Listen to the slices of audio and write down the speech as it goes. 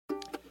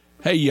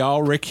Hey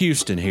y'all, Rick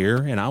Houston here,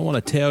 and I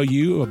want to tell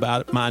you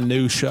about my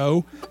new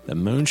show, the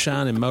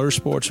Moonshine and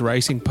Motorsports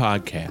Racing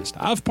Podcast.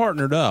 I've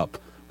partnered up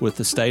with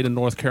the state of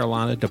North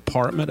Carolina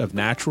Department of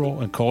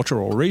Natural and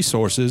Cultural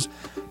Resources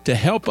to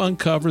help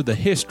uncover the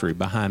history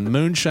behind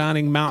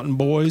moonshining mountain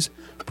boys,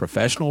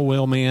 professional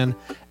wheelmen,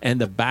 and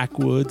the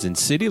backwoods and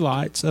city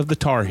lights of the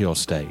Tar Heel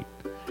State.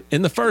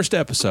 In the first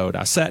episode,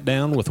 I sat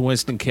down with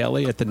Winston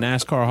Kelly at the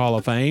NASCAR Hall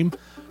of Fame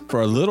for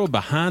a little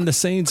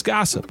behind-the-scenes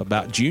gossip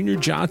about Junior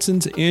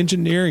Johnson's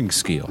engineering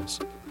skills.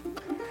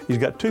 He's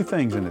got two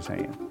things in his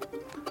hand,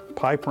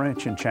 pipe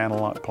wrench and channel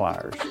lock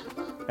pliers.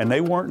 And they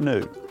weren't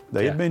new.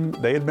 They had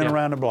been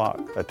around the block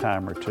a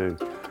time or two.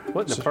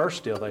 Wasn't the first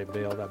steel they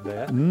built, I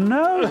bet.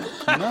 No.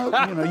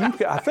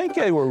 I think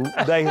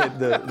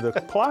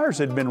the pliers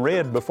had been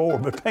red before,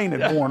 but paint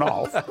had worn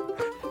off.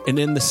 And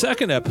in the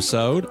second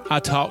episode, I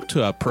talked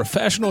to a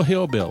professional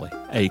hillbilly,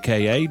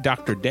 a.k.a.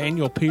 Dr.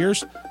 Daniel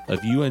Pierce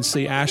of UNC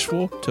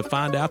Asheville, to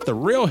find out the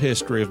real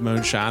history of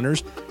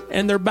moonshiners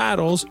and their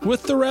battles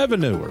with the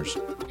revenuers.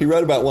 He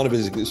wrote about one of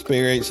his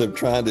experience of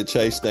trying to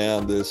chase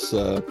down this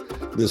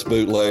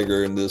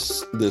bootlegger in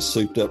this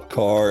souped-up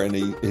car, and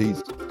he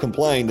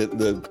complained that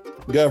the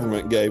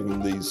government gave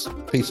him these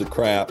piece of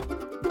crap,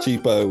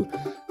 cheapo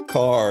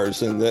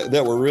cars, and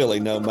that were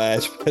really no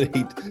match, but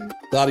he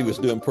thought he was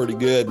doing pretty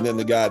good, and then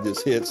the guy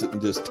just hits it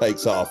and just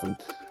takes off and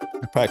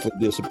practically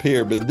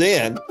disappeared. But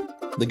then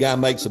the guy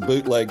makes a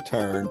bootleg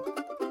turn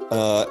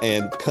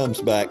and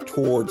comes back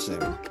towards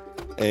him.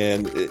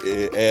 And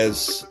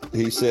as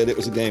he said, it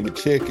was a game of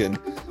chicken,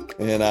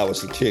 and I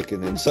was the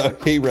chicken. And so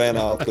he ran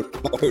off the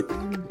road.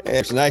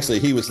 And actually,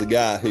 he was the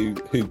guy who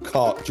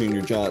caught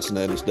Junior Johnson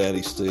at his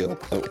daddy's steel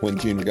when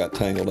Junior got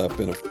tangled up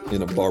in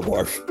a barbed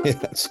wire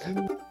fence.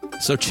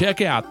 So check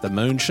out the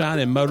Moonshine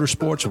and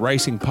Motorsports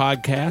Racing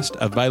Podcast,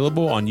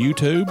 available on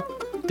YouTube,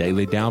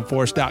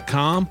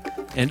 dailydownforce.com,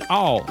 and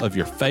all of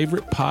your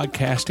favorite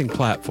podcasting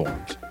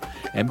platforms.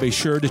 And be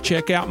sure to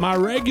check out my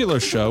regular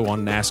show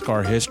on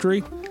NASCAR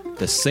history,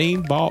 the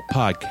Scene Vault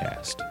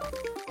Podcast.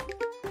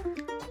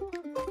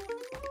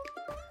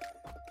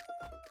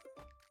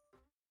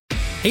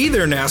 Hey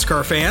there,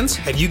 NASCAR fans.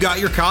 Have you got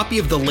your copy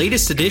of the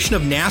latest edition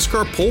of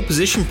NASCAR Pole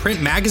Position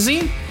Print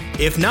Magazine?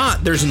 If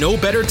not, there's no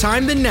better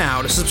time than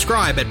now to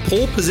subscribe at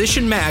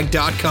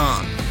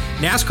polepositionmag.com.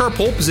 NASCAR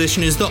Pole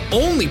Position is the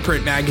only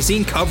print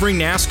magazine covering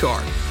NASCAR.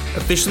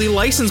 Officially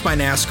licensed by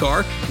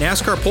NASCAR,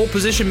 NASCAR Pole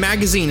Position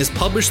Magazine is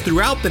published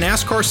throughout the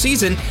NASCAR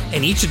season,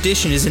 and each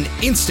edition is an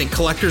instant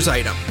collector's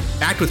item,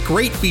 packed with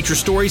great feature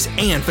stories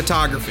and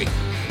photography.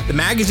 The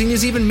magazine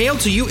is even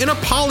mailed to you in a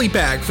poly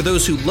bag for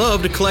those who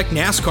love to collect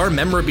NASCAR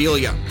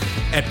memorabilia.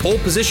 At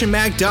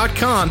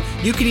polepositionmag.com,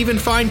 you can even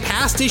find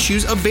past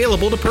issues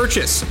available to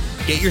purchase.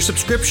 Get your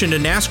subscription to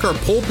NASCAR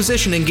Pole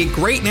Position and get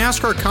great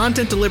NASCAR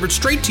content delivered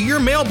straight to your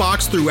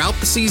mailbox throughout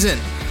the season.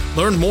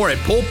 Learn more at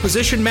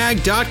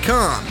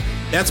polepositionmag.com.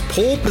 That's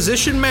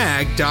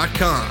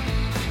polepositionmag.com.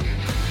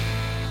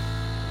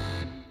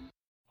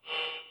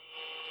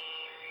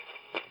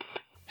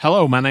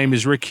 Hello, my name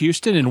is Rick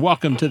Houston, and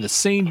welcome to the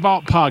Scene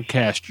Vault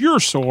Podcast, your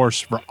source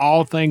for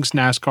all things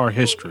NASCAR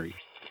history.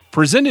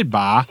 Presented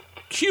by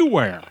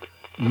McCLURE.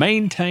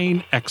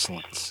 Maintain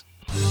excellence.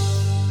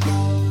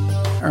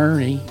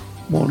 Ernie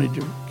wanted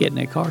to get in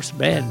that car so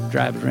bad and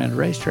drive it around the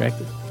racetrack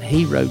that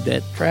he rode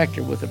that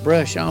tractor with a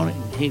brush on it,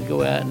 and he'd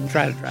go out and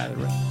try to drive it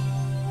around.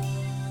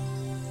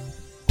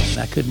 And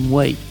I couldn't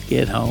wait to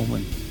get home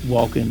and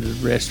walk into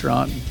the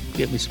restaurant and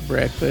get me some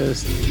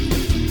breakfast.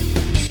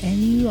 And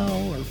you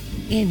all are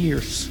in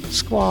here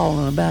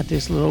squalling about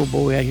this little old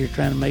boy out here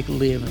trying to make a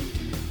living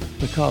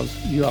because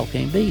you all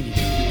can't beat him.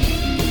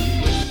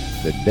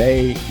 The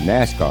day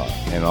NASCAR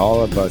and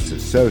all of us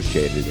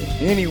associated in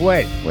any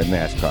way with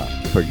NASCAR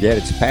forget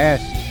its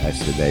past,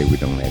 that's the day we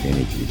don't have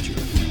any future.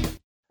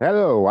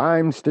 Hello,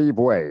 I'm Steve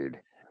Wade.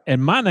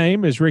 And my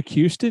name is Rick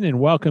Houston, and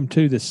welcome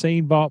to the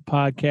Scene Vault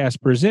Podcast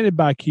presented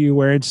by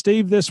McCLURE. And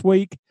Steve, this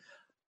week,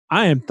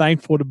 I am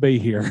thankful to be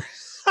here.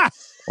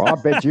 Well,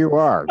 I bet you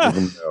are,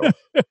 even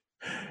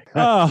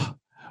though.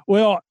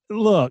 Well,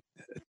 look,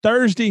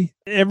 Thursday,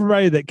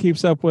 everybody that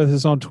keeps up with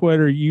us on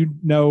Twitter, you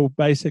know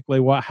basically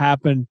what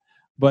happened.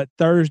 But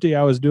Thursday,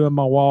 I was doing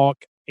my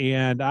walk,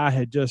 and I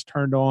had just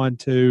turned on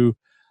to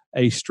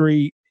a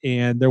street,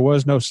 and there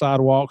was no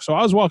sidewalk. So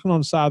I was walking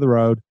on the side of the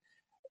road,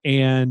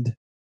 and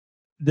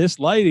this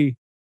lady,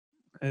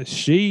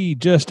 she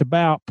just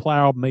about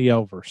plowed me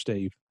over,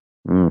 Steve.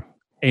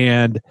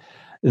 And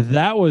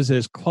that was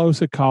as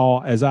close a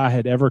call as I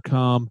had ever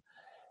come.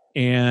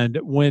 And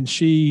when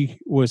she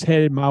was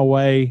headed my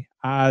way,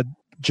 I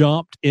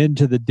jumped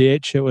into the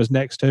ditch that was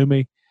next to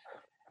me.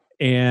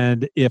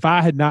 And if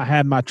I had not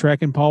had my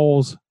trekking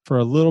poles for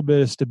a little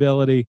bit of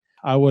stability,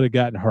 I would have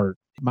gotten hurt.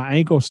 My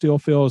ankle still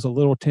feels a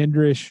little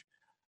tenderish,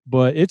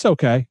 but it's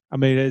okay. I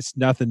mean, it's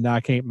nothing that I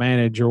can't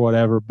manage or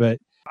whatever. But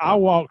I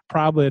walked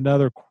probably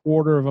another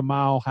quarter of a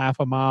mile, half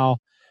a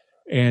mile,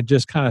 and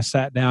just kind of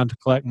sat down to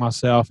collect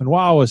myself. And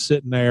while I was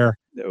sitting there,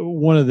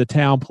 one of the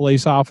town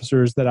police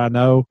officers that I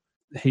know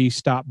he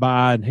stopped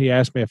by and he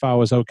asked me if I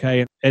was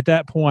okay. And at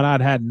that point,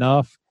 I'd had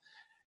enough.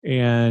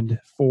 And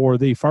for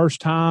the first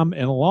time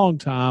in a long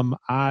time,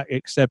 I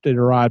accepted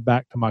a ride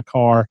back to my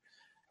car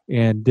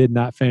and did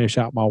not finish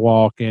out my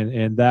walk.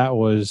 And that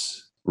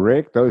was...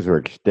 Rick, those are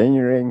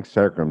extenuating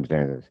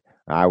circumstances.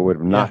 I would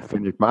have not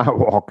finished my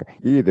walk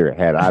either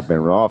had I been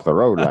off the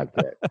road like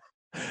that.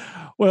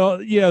 Well,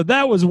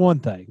 that was one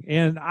thing.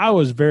 And I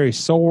was very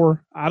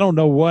sore. I don't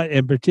know what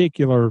in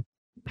particular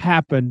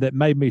happened that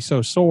made me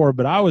so sore,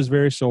 but I was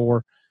very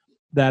sore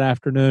that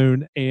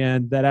afternoon.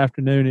 And that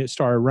afternoon it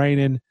started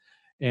raining.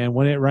 And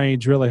when it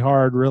rains really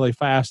hard, really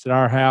fast at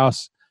our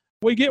house,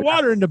 we get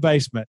water in the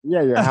basement.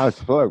 Yeah, your house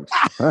floats.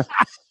 Huh?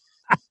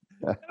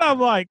 And I'm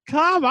like,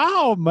 come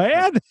on,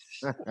 man.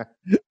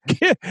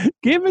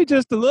 Give me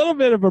just a little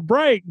bit of a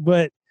break.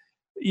 But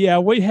yeah,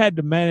 we had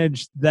to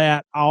manage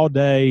that all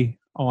day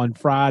on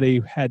Friday,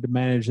 had to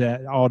manage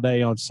that all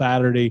day on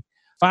Saturday.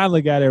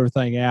 Finally got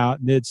everything out,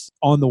 and it's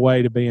on the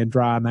way to being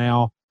dry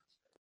now.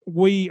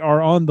 We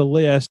are on the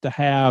list to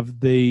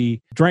have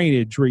the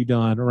drainage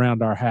redone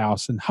around our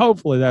house, and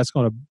hopefully that's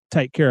going to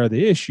take care of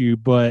the issue.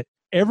 But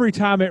every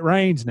time it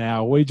rains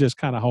now, we just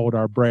kind of hold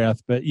our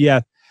breath. But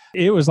yeah,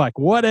 it was like,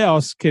 what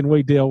else can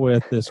we deal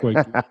with this week?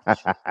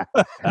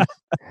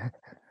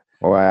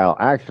 Well,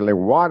 actually,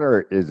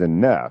 water is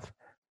enough.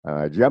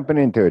 Jumping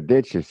into a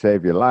ditch to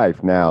save your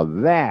life, now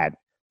that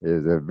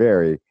is a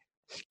very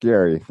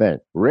scary thing.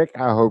 Rick,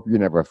 I hope you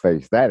never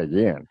face that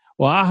again.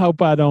 Well, I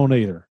hope I don't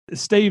either.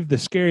 Steve, the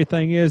scary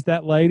thing is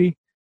that lady,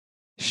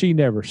 she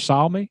never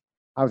saw me.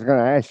 I was going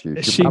to ask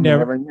you. She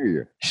never knew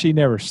you. She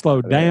never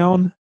slowed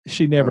down.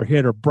 She never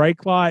hit her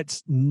brake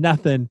lights,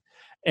 nothing.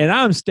 And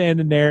I'm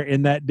standing there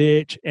in that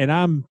ditch, and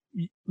I'm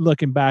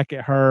looking back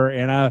at her,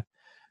 and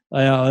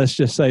let's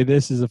just say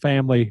this is a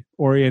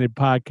family-oriented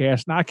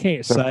podcast, and I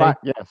can't say.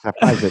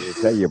 Suffice it to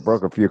say you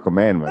broke a few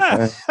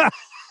commandments. Huh?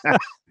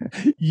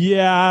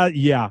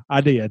 Yeah,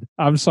 I did.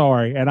 I'm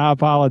sorry, and I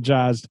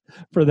apologized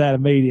for that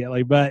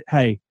immediately. But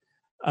hey,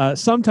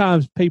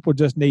 sometimes people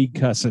just need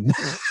cussing,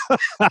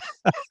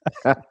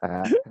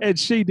 and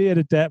she did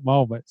at that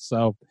moment.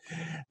 So,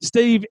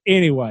 Steve,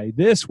 anyway,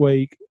 this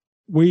week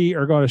we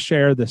are going to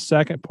share the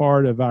second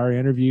part of our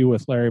interview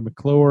with Larry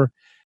McCLURE.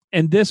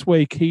 And this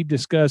week, he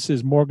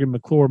discusses Morgan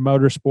McClure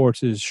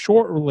Motorsports'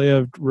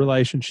 short-lived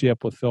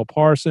relationship with Phil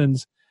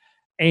Parsons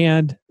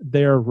and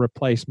their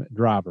replacement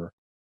driver.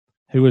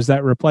 Who was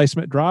that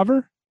replacement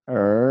driver?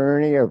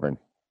 Ernie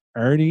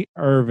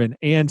Irvan.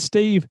 And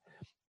Steve,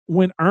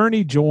 when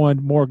Ernie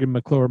joined Morgan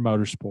McClure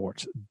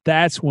Motorsports,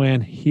 that's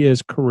when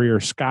his career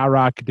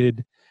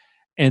skyrocketed.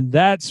 And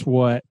that's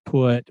what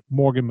put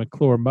Morgan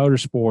McClure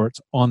Motorsports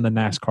on the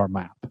NASCAR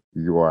map.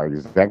 You are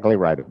exactly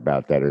right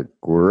about that. A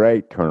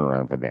great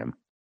turnaround for them.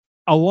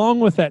 Along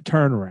with that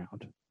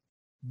turnaround,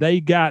 they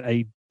got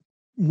a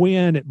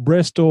win at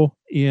Bristol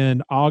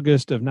in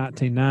August of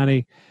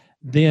 1990.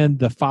 Then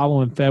the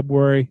following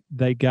February,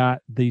 they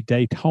got the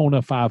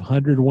Daytona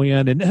 500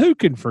 win. And who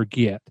can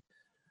forget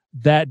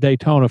that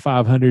Daytona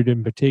 500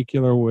 in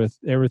particular, with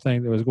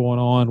everything that was going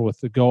on with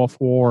the Gulf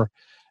War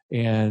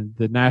and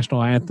the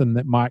national anthem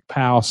that Mike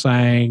Powell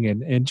sang,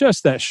 and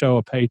just that show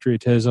of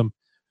patriotism.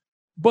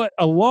 But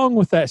along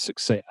with that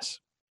success,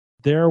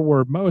 there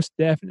were most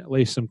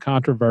definitely some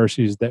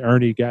controversies that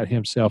Ernie got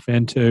himself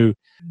into.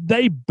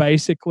 They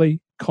basically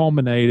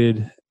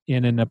culminated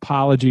in an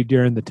apology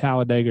during the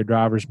Talladega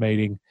drivers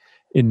meeting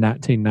in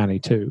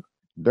 1992.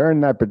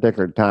 During that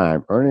particular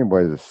time, Ernie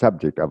was the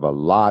subject of a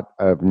lot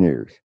of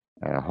news,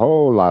 and a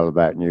whole lot of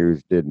that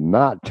news did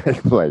not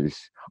take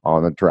place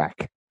on the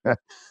track.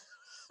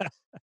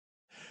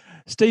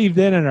 Steve,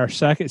 then in our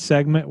second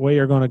segment, we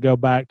are going to go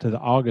back to the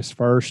August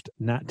 1st,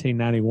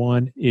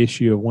 1991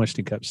 issue of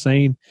Winston Cup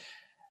Scene.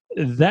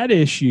 That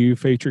issue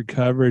featured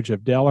coverage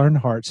of Dale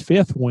Earnhardt's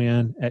fifth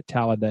win at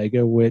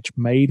Talladega, which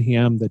made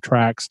him the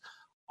track's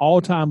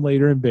all-time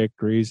leader in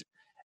victories.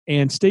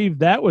 And, Steve,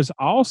 that was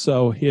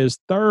also his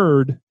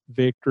third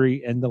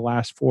victory in the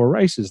last four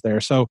races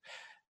there. So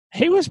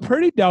he was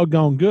pretty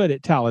doggone good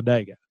at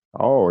Talladega.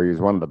 Oh, he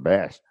was one of the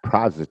best,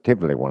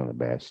 positively one of the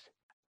best.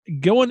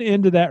 Going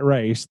into that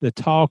race, the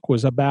talk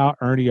was about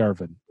Ernie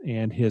Irvan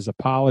and his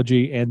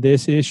apology, and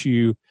this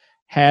issue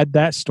had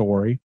that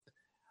story.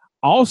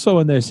 Also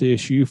in this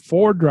issue,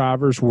 four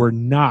drivers were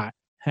not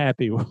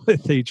happy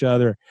with each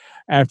other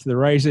after the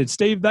race. And,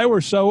 Steve, they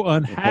were so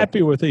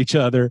unhappy with each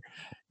other.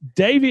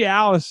 Davey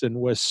Allison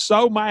was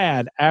so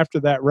mad after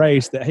that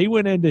race that he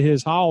went into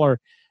his hauler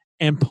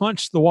and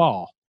punched the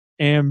wall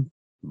and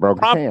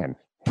broke his hand.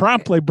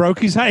 Promptly broke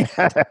his hand.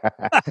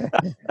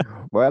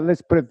 Well,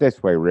 let's put it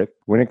this way, Rick.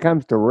 When it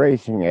comes to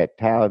racing at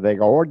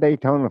Talladega or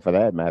Daytona for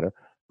that matter,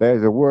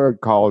 there's a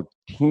word called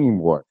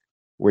teamwork,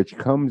 which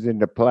comes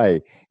into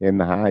play in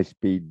the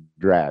high-speed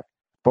draft.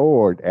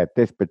 Ford, at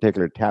this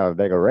particular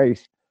Talladega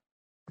race,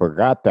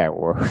 forgot that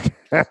word,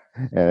 and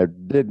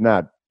it did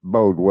not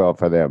bode well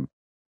for them.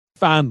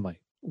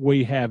 Finally,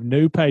 we have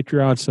new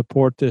Patreon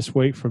support this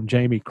week from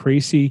Jamie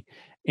Creasy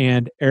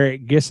and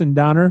Eric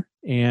Gissendoner.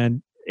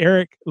 And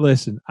Eric,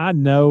 listen, I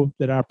know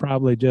that I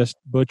probably just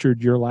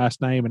butchered your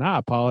last name, and I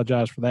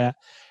apologize for that.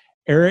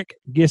 Eric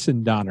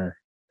Gissendanner,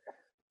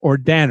 or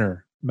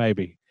Danner,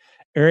 maybe.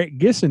 Eric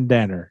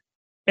Gissendanner.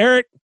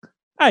 Eric,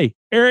 hey,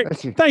 Eric,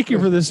 thank you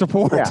for the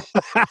support. Yeah.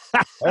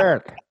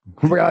 Eric,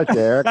 we got you,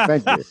 Eric.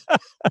 Thank you.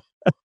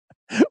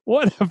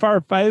 One of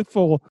our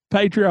faithful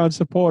Patreon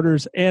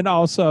supporters, and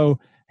also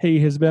he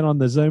has been on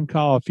the Zoom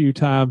call a few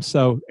times.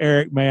 So,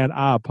 Eric, man,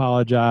 I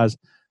apologize.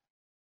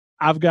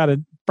 I've got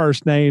a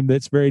first name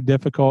that's very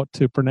difficult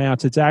to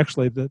pronounce. It's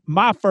actually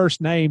my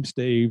first name,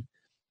 Steve,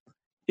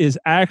 is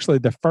actually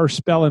the first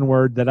spelling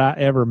word that I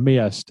ever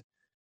missed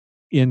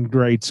in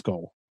grade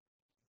school.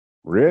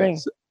 Really?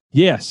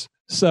 Yes.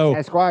 So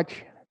Sasquatch.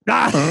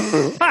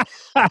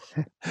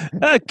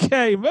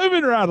 Okay,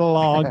 moving right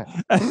along.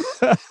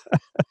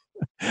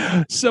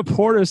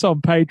 Support us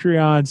on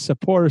Patreon,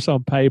 support us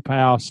on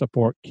PayPal,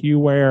 support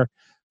McCLURE,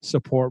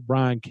 support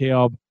Brian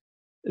Kelb.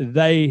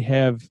 They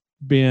have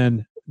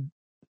been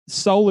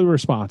solely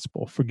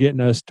responsible for getting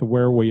us to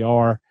where we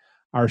are.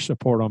 Our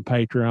support on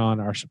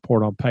Patreon, our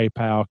support on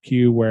PayPal,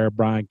 McCLURE,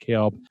 Brian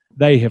Kelb,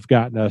 they have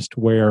gotten us to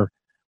where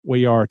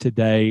we are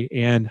today.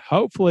 And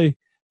hopefully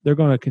they're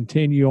going to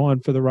continue on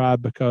for the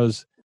ride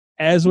because,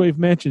 as we've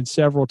mentioned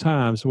several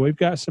times, we've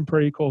got some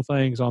pretty cool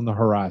things on the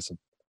horizon.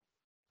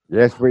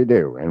 Yes, we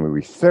do. And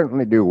we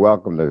certainly do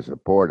welcome the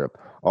support of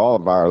all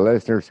of our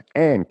listeners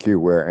and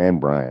McCLURE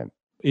and Brian.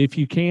 If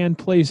you can,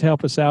 please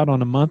help us out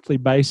on a monthly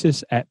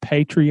basis at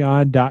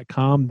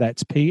patreon.com.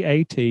 That's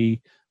patreon.com/The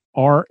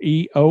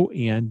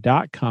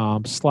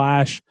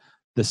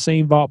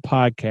Scene Vault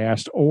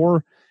Podcast.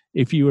 Or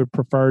if you would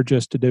prefer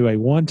just to do a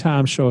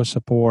one-time show of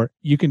support,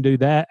 you can do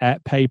that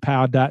at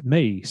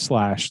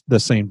paypal.me/The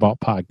Scene Vault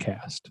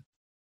Podcast.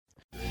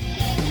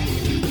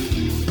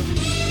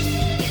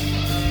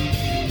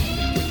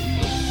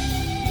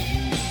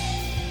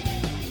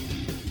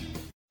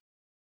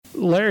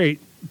 Larry,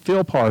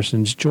 Phil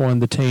Parsons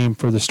joined the team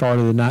for the start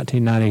of the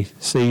 1990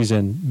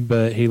 season,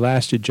 but he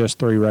lasted just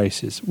 3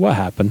 races. What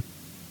happened?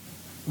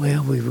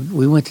 Well,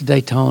 we went to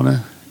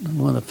Daytona,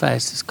 one of the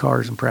fastest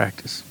cars in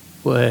practice,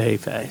 way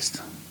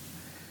fast,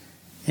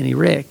 and he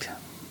wrecked.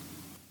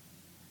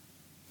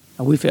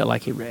 We felt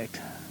like he wrecked.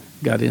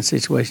 Got in a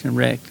situation and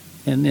wrecked.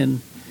 And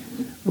then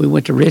we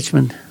went to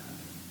Richmond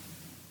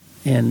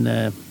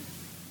and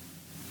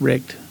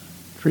wrecked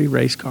 3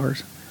 race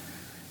cars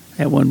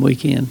that one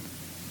weekend.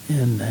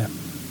 And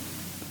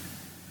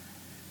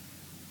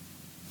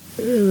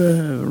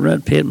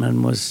Rudd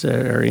Pittman was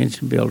our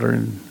engine builder,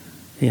 and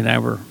he and I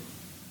were,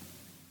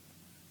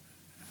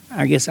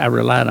 I guess I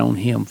relied on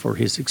him for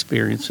his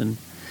experience. And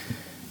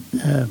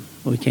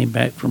we came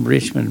back from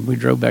Richmond. We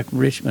drove back from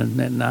Richmond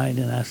that night,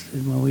 and I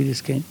said, well, we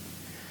just can't.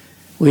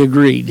 We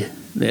agreed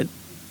that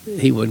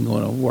he wasn't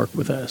going to work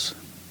with us.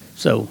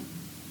 So,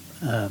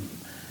 and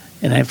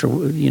after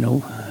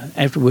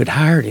we'd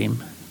hired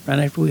him, right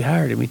after we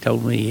hired him, he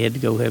told me he had to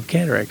go have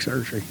cataract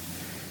surgery.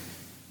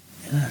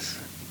 And I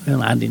said,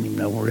 well, I didn't even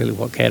know really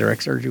what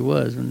cataract surgery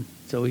was, and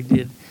so he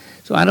did.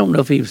 So I don't know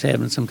if he was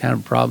having some kind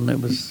of problem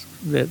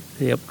that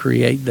helped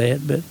create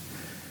that, but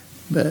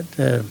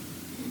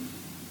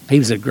he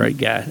was a great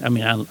guy. I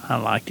mean, I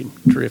liked him.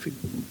 Terrific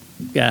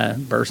guy,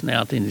 bursting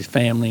out in his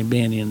family and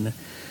being in,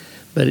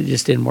 but it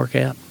just didn't work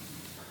out.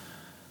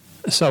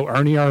 So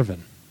Ernie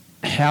Irvin,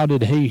 how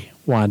did he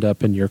wind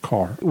up in your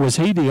car? Was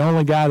he the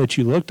only guy that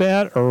you looked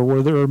at, or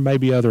were there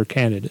maybe other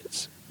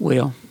candidates?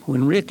 Well,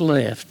 when Rick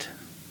left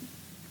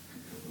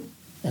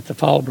at the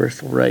Fall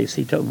Bristol race,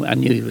 he told me, I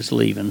knew he was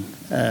leaving.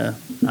 I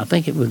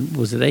think it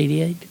was it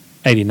 88?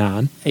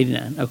 89.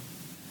 89. Oh,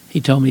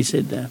 he told me, he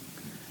said,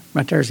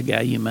 right there's a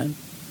guy you might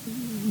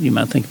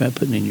think about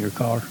putting in your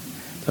car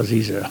because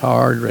he's a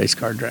hard race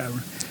car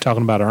driver.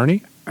 Talking about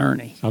Ernie?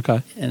 Ernie.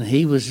 Okay. And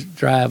he was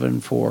driving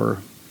for,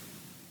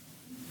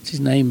 what's his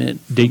name at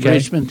DK?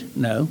 Richmond?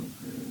 No.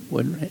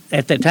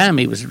 At that time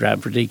he was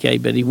driving for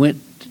DK, but he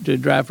went to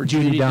drive for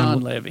Junie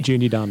Donlevy.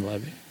 Junie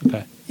Donlevy.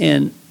 Okay.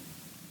 And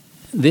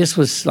this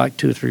was like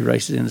 2 or 3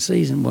 races in the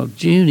season. Well,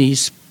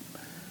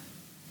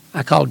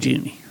 I called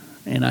Junie,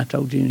 and I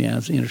told Junie I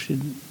was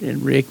interested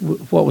in Rick.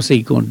 What was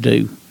he going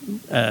to do?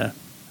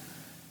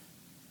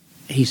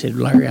 He said,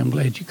 Larry, I'm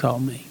glad you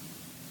called me.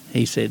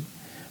 He said,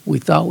 we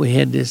thought we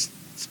had this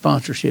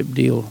sponsorship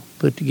deal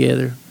put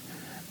together,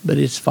 but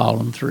it's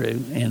fallen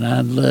through, and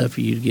I'd love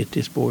for you to get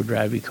this boy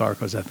drive your car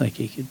because I think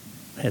he could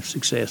have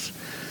success.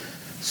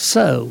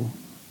 So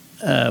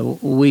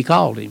we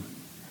called him,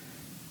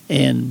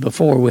 and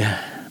before we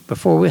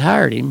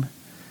hired him,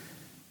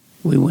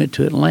 we went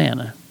to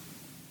Atlanta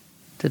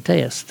to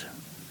test.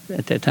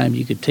 At that time,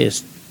 you could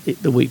test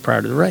the week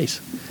prior to the race.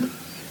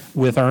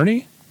 With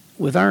Ernie?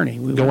 With Ernie.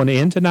 Going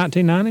into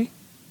 1990?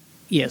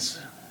 Yes.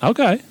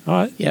 Okay. All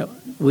right. Yeah.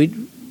 We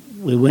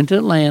went to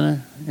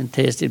Atlanta and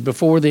tested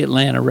before the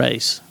Atlanta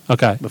race.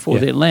 Okay. Before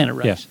the Atlanta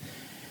race. Yeah.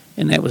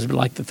 And that was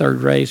like the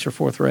 3rd race or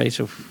 4th race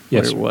or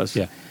whatever it was.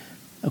 Yeah.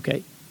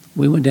 Okay.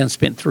 We went down and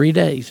spent 3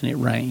 days, and it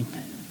rained.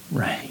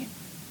 Rain.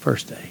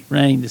 First day.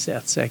 Rained the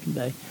second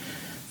day.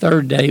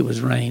 3rd day it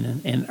was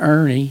raining. And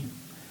Ernie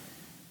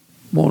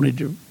wanted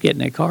to get in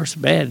that car so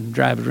bad and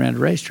drive it around the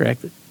racetrack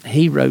that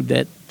he rode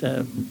that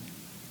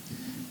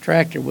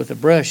tractor with a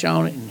brush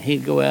on it, and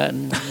he'd go out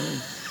and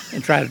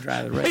try to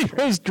drive the racetrack.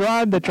 He was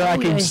driving the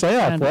track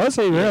himself, was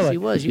he really? Yes, he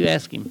was. You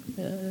ask him.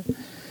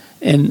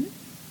 And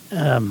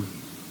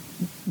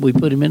we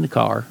put him in the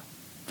car,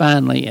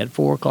 finally at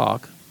 4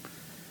 o'clock,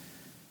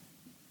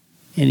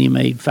 and he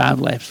made 5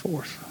 laps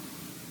for us.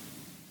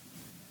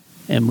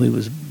 And we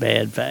was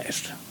bad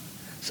fast.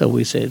 So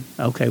we said,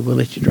 okay, we'll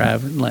let you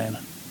drive Atlanta.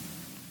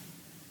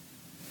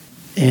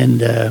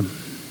 And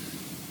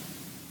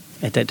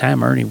at that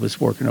time, Ernie was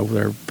working over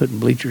there putting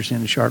bleachers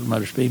in the Charlotte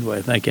Motor Speedway.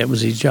 I think that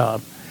was his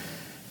job.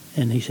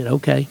 And he said,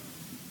 okay.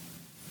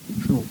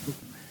 So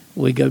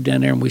we go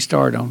down there and we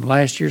start on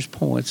last year's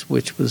points,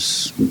 which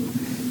was,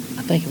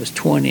 I think it was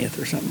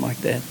 20th or something like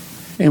that.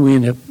 And we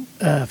ended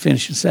up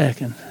finishing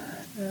second.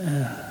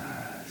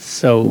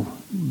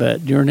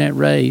 But during that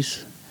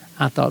race,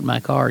 I thought my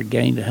car had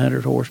gained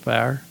 100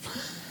 horsepower.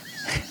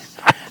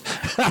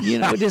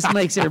 It just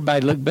makes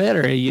everybody look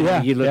better.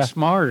 You look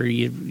smarter.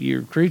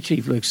 Your crew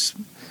chief looks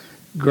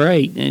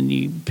great, and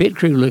your pit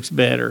crew looks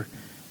better.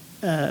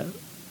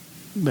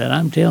 But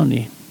I'm telling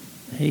you,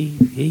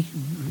 he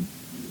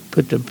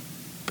put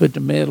the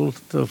metal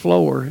to the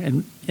floor,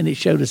 and it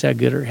showed us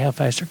how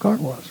fast our car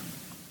was.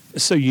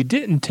 So you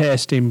didn't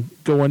test him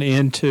going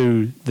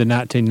into the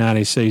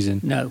 1990 season?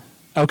 No.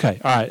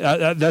 Okay, all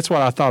right. That's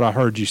what I thought I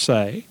heard you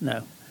say.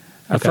 No.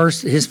 Okay.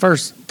 His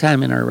first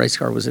time in our race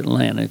car was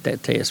Atlanta at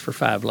that test for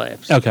 5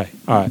 laps. Okay,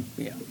 all right.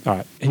 Yeah. All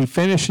right. He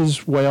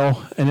finishes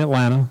well in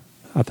Atlanta.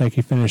 I think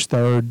he finished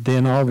third.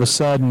 Then all of a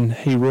sudden,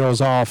 he reels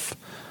off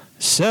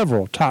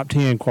several top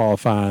 10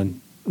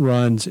 qualifying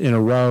runs in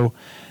a row.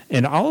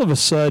 And all of a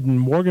sudden,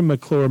 Morgan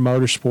McClure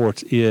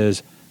Motorsports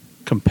is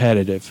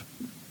competitive.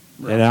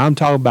 Right. And I'm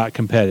talking about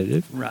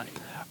competitive. Right.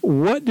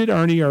 What did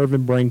Ernie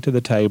Irvin bring to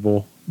the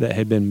table that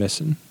had been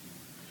missing?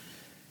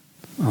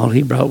 All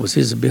he brought was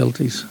his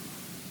abilities.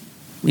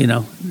 He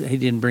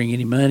didn't bring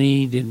any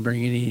money, didn't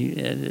bring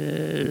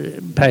any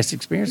past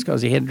experience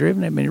because he hadn't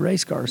driven that many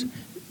race cars,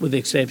 with the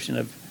exception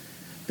of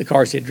the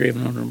cars he had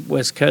driven on the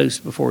West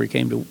Coast before he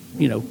came to,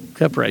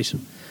 cup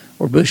racing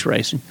or bush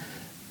racing.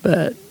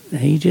 But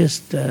he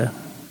just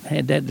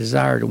had that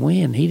desire to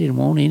win. He didn't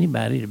want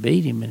anybody to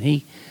beat him, and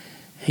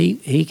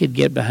he could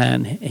get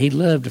behind. He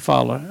loved to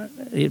follow.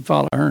 He'd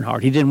follow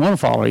Earnhardt. He didn't want to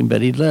follow him,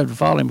 but he'd love to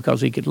follow him because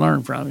he could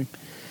learn from him.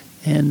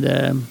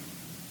 And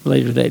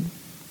later that,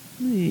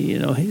 he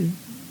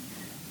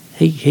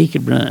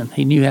could run.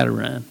 He knew how to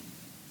run,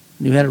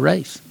 knew how to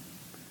race.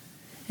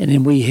 And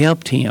then we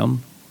helped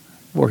him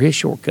where his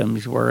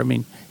shortcomings were. I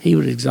mean, he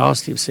would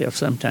exhaust himself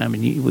sometime,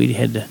 and we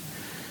had to.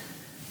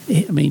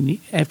 I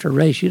mean, after a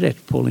race, you'd have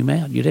to pull him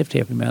out. You'd have to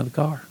help him out of the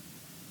car.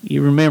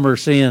 You remember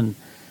seeing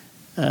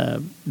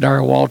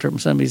Darrell Waltrip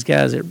and some of these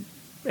guys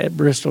at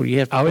Bristol. You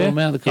have to pull them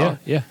out of the car.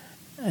 Yeah.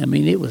 I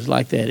mean, it was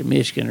like that at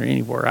Michigan or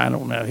anywhere. I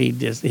don't know.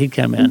 He'd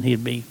come out and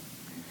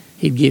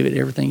he'd give it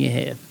everything he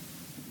had,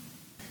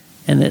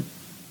 and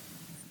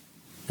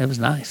that was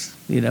nice.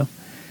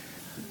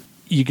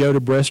 You go to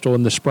Bristol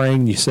in the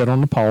spring. You sit on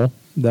the pole.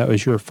 That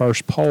was your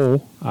first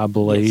pole, I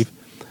believe.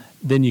 Yes.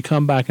 Then you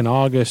come back in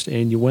August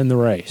and you win the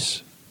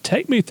race.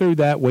 Take me through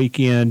that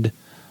weekend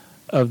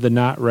of the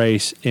night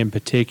race in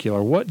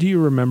particular. What do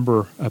you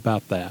remember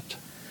about that?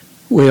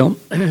 Well,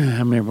 I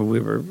remember we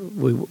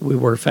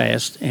were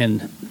fast,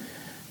 and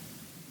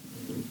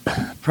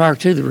prior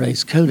to the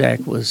race, Kodak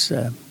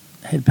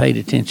had paid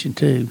attention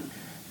too,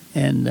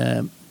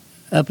 and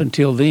up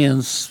until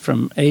then,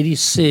 from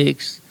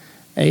 86,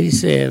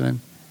 87,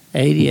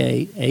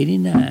 88,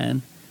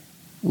 89,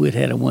 we'd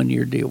had a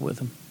 1-year deal with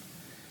them.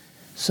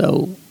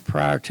 So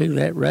prior to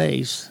that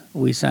race,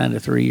 we signed a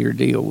 3-year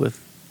deal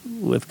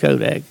with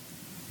Kodak,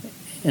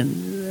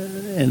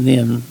 and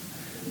then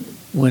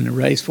win the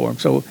race for them.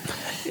 So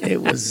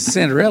it was a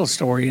Cinderella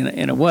story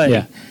in a way.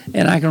 Yeah.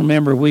 And I can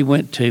remember we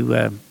went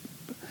to,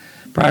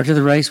 prior to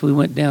the race, we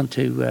went down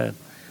to,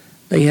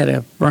 they had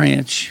a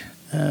branch,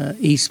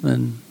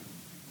 Eastman,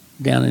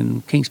 down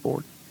in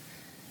Kingsport.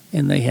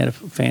 And they had a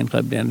fan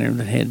club down there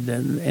that had,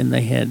 and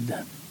they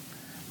had,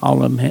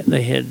 all of them,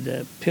 they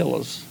had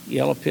pillows,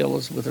 yellow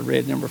pillows with a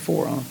red number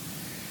 4 on them.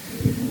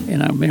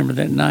 And I remember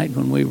that night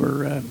when we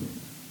were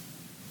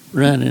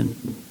running,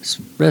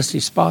 Rusty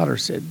Spotter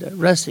said,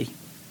 Rusty,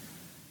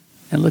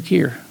 and look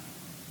here,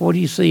 what do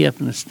you see up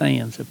in the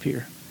stands up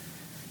here?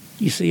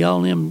 You see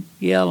all them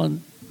yellow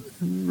and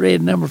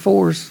red number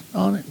 4s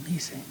on it? And he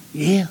said,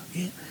 yeah.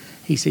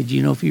 He said,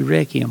 if you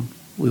wreck him,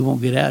 we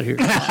won't get out of here.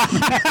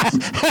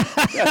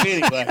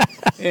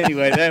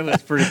 Anyway, that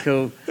was pretty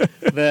cool.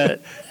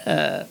 But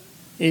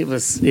it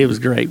was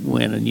great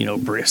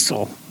winning,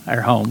 Bristol,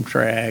 our home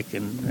track,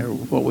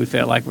 and what we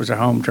felt like was our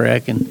home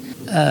track. And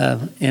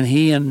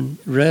he and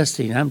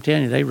Rusty, I'm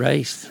telling you, they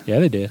raced. Yeah,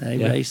 they did.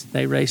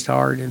 They raced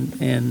hard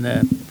and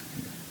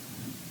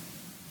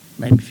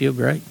made me feel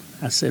great.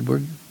 I said,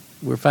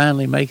 we're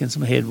finally making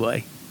some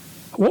headway.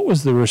 What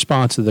was the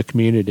response of the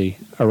community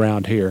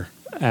around here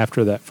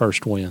after that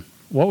first win?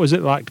 What was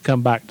it like to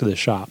come back to the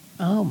shop?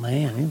 Oh,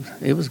 man,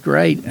 it was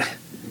great.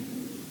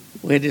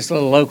 We had this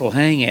little local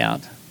hangout,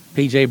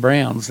 P.J.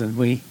 Brown's,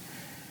 and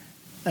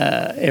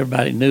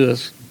everybody knew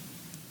us,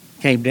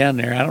 came down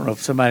there. I don't know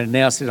if somebody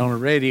announced it on the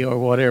radio or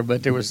whatever,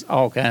 but there was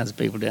all kinds of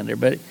people down there.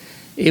 But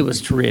it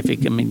was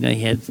terrific. I mean, they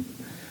had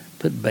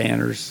put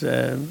banners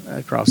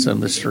across some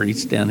of the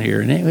streets down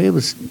here, and it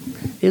was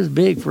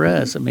big for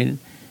us. I mean,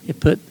 it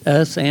put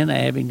us and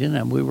Abingdon,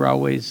 and we were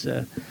always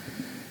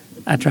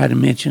I tried to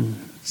mention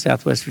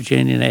Southwest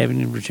Virginia and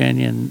Abingdon,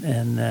 Virginia,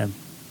 and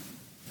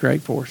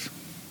great for us.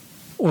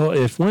 Well,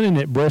 if winning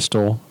at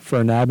Bristol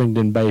for an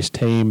Abingdon-based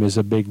team is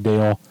a big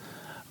deal,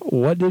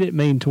 what did it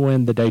mean to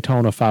win the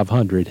Daytona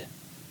 500?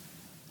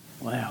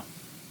 Wow.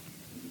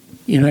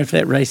 After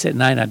that race that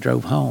night, I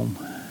drove home.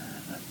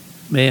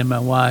 Me and my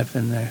wife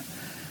and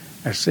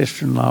our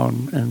sister-in-law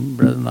and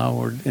brother-in-law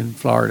were in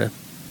Florida.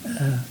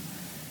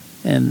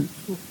 And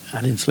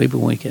I didn't sleep a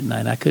wink at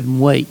night. I couldn't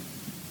wait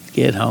to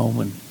get home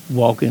and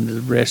walk into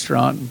the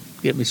restaurant and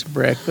get me some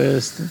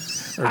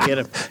breakfast. Or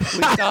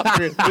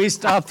we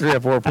stopped 3 or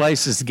 4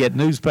 places to get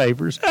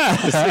newspapers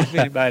to see if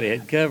anybody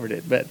had covered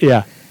it. But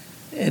yeah.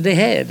 And they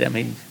had. I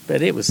mean,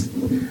 but it was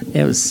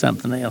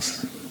something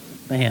else,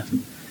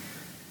 man.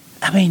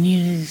 I mean,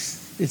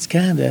 it's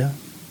kind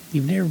of,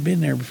 you've never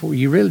been there before.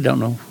 You really don't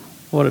know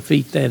what a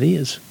feat that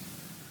is.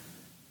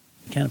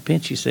 Kind of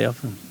pinch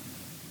yourself and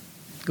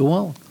go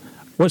on.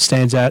 What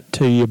stands out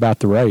to you about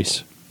the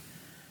race?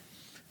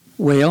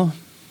 Well,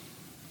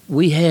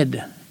 there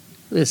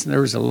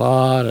was a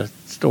lot of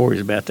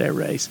stories about that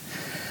race.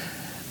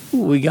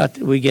 We get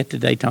to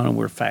Daytona and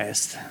we're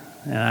fast.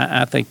 And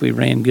I think we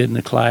ran good in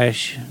the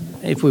Clash.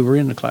 If we were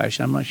in the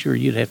Clash, I'm not sure.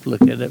 You'd have to look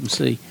that up and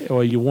see.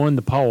 Well, you won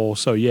the pole,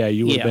 so yeah,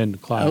 you would have been in the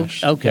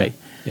Clash. Okay.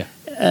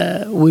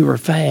 Yeah. We were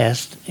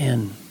fast,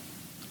 and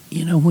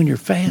when you're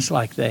fast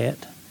like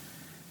that,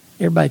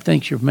 everybody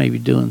thinks you're maybe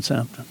doing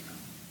something.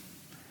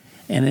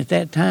 And at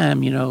that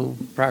time,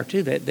 prior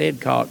to that, they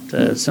had caught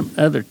some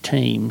other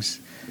teams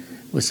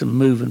with some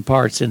moving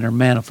parts in their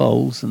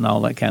manifolds and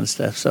all that kind of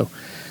stuff. So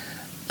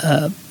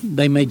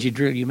they made you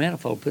drill your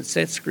manifold, put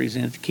set screws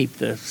in it to keep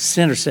the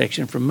center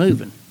section from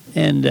moving.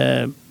 And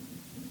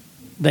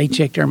they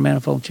checked our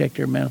manifold,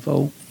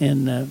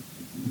 and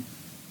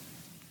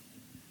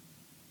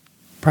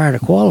prior to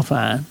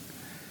qualifying,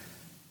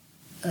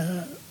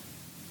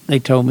 they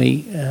told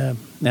me,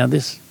 now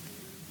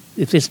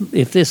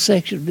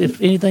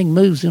if anything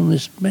moves in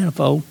this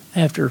manifold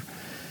after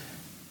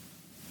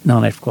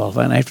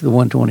qualifying, after the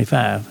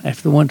 125,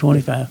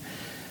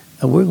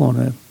 we're going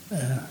to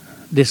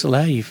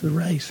disallow you for the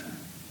race.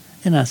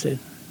 And I said,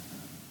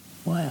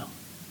 wow.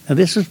 Now,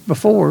 this was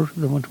before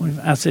the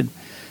 125. I said,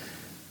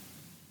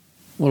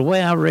 well, the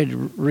way I read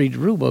the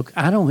rule book,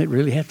 I don't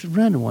really have to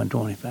run the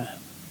 125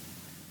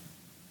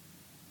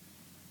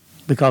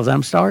 because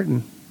I'm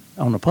starting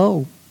on the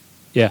pole.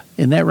 Yeah.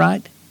 Isn't that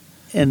right?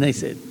 And they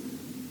said,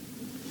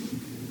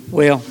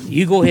 well,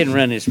 you go ahead and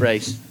run this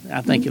race.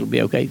 I think it'll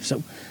be okay.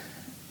 So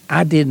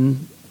I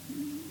didn't,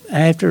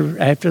 after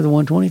the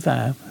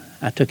 125,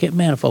 I took that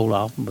manifold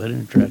off and put it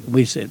in the truck.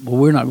 We said, well,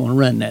 we're not going to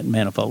run that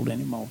manifold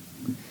anymore.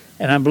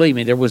 And believe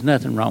me, there was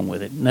nothing wrong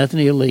with it, nothing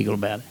illegal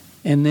about it.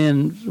 And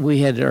then we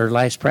had our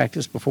last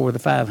practice before the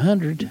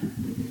 500.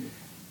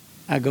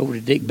 I go over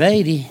to Dick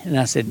Beatty, and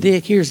I said,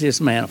 Dick, here's this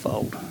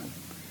manifold.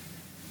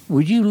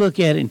 Would you look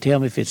at it and tell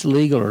me if it's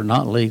legal or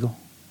not legal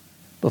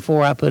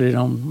before I put it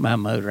on my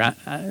motor?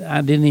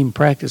 I didn't even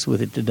practice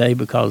with it today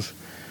because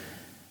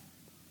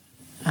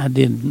I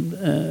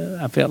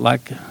felt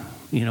like,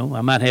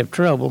 I might have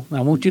trouble.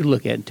 I want you to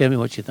look at it and tell me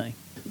what you think.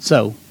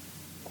 So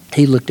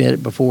he looked at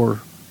it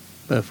before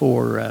the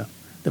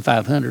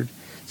 500,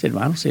 said,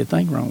 well, I don't see a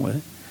thing wrong with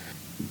it.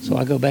 So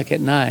I go back at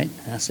night.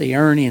 I see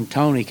Ernie and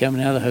Tony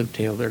coming out of the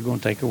hotel. They're going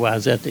to take their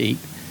wives out to eat.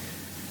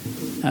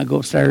 I go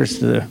upstairs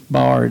to the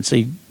bar and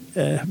see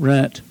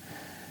Runt.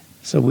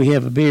 So we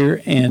have a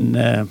beer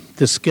and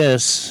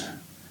discuss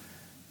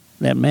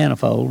that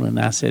manifold. And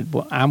I said,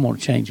 well, I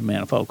want to change the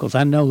manifold because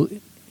I know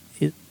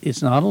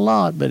it's not a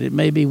lot, but it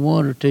may be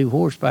 1 or 2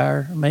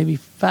 horsepower, maybe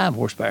 5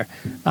 horsepower.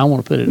 I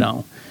want to put it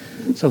on.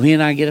 So he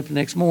and I get up the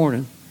next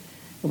morning,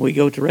 and we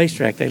go to the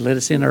racetrack. They let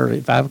us in early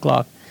at 5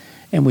 o'clock,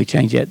 and we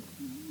change that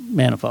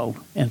manifold.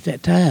 And at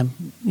that time,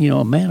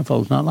 a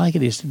manifold's not like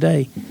it is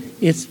today.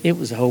 It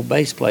was a whole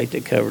base plate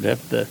that covered up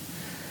the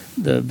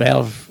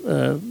valve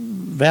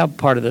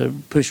part of the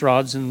push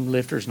rods and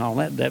lifters and all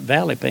that. That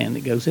valley pan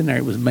that goes in there,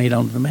 it was made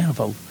onto the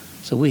manifold.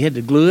 So we had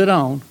to glue it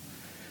on.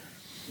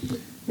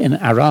 And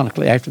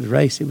ironically, after the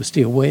race, it was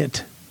still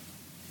wet.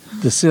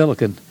 The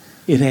silicone,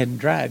 it hadn't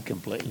dried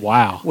completely.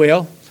 Wow.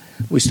 Well,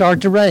 we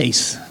started the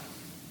race,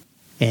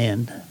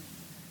 and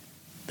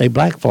they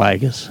black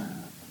flag us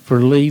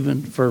for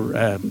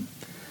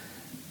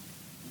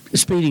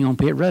speeding on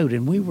pit road,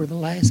 and we were the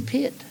last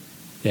pit.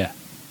 Yeah.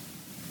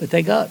 But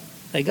they got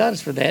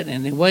us for that,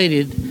 and they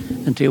waited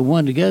until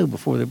 1 to go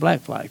before they black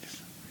flagged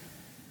us.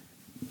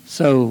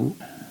 So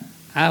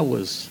I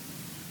was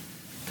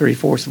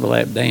 3/4 of a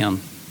lap down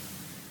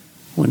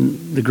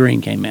when the green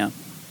came out.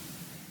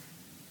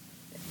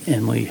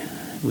 And we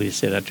we just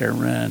sat out there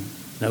and run.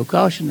 No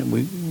caution, and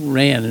we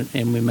ran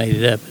and we made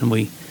it up. And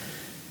we,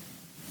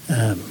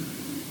 I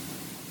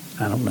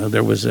don't know,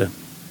 there was a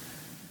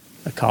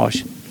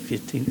caution,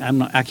 15.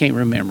 I can't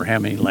remember how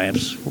many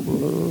laps.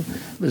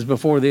 It was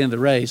before the end of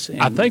the race.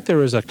 I think there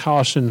was a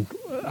caution.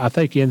 I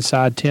think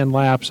inside 10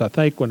 laps. I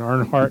think when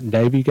Earnhardt and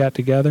Davey got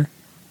together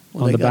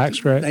on the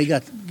backstretch. They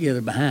got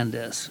together behind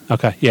us.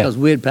 Okay, yeah, because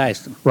we had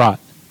passed them. Right.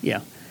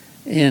 Yeah,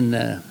 and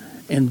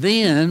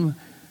then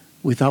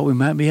we thought we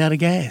might be out of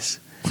gas.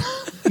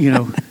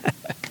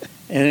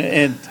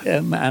 And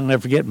I'll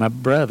never forget my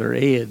brother,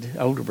 Ed,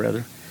 older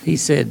brother. He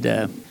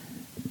said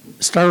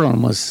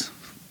Sterling was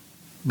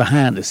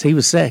behind us. He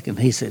was second.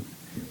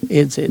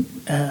 Ed said,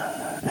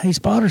 "Hey,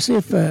 Spotter, see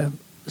if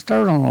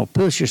Sterling will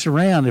push us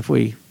around if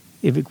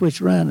it quits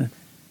running."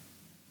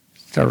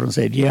 Sterling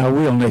said, "Yeah, I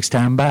will next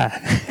time. Bye."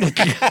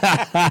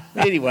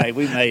 Anyway,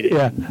 we made it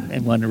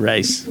and won the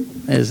race.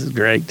 This is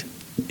great.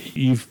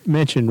 You've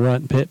mentioned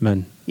Runt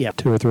Pittman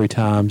 2 or 3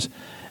 times.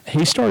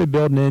 He started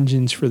building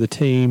engines for the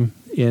team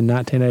in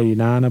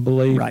 1989, I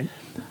believe. Right.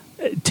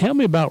 Tell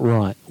me about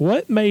Runt.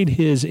 What made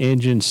his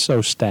engines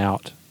so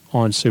stout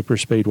on super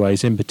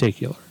speedways in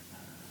particular?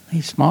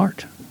 He's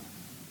smart.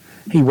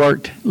 He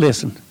worked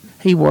 7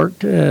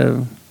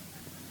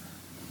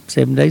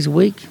 days a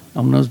week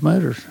on those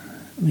motors.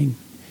 I mean,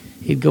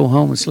 he'd go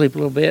home and sleep a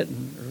little bit.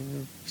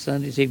 And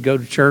Sundays he'd go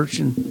to church,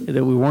 and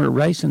that we weren't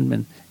racing.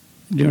 And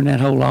during that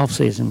whole off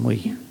season,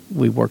 we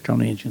worked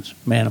on engines,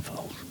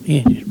 manifolds,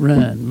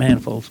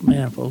 manifolds,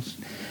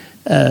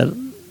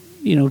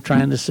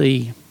 trying to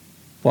see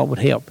what would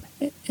help.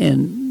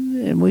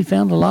 And we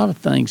found a lot of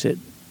things that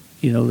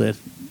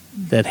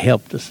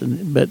helped us.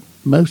 But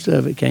most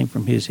of it came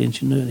from his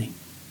ingenuity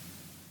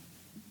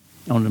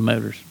on the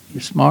motors.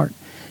 He's smart.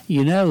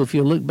 If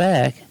you look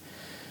back,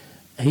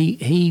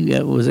 he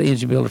was an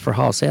engine builder for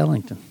Hoss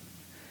Ellington.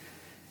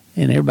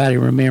 And everybody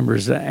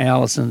remembers the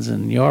Allisons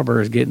and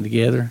Yarboroughs getting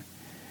together.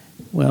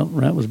 Well,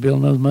 Runt was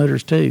building those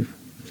motors too.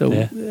 So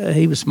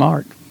he was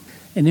smart.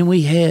 And then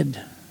we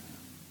had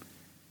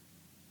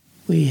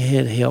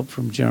help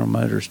from General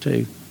Motors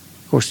too.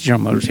 Of course,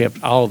 General Motors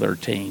helped all their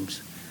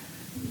teams.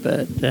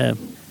 But that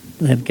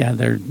guy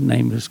there,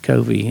 name was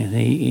Covey, and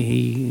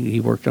he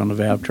worked on the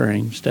valve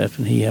train stuff,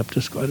 and he helped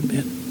us quite a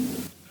bit.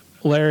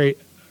 Larry,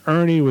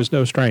 Ernie was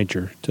no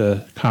stranger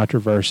to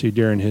controversy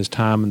during his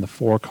time in the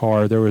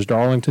 4-car. There was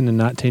Darlington in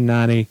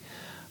 1990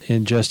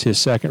 in just his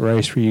second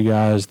race for you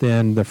guys,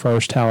 then the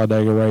first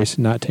Talladega race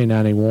in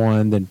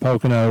 1991, then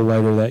Pocono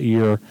later that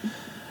year.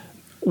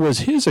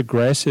 Was his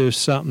aggressive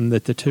something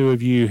that the two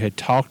of you had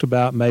talked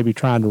about maybe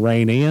trying to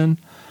rein in,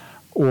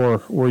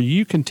 or were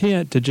you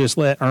content to just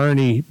let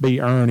Ernie be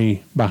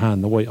Ernie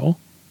behind the wheel?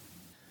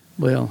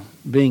 Well,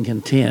 being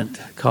content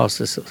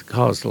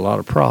caused a lot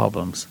of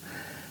problems.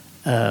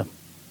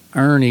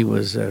 Ernie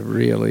was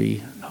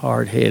really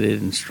hard-headed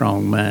and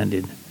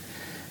strong-minded.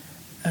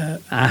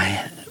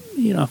 I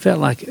felt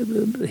like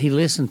he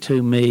listened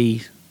to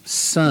me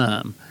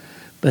some,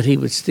 but it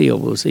was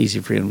easy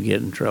for him to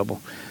get in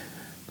trouble.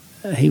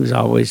 He was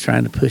always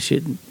trying to push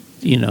it,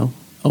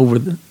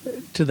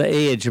 to the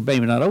edge, or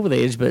maybe not over the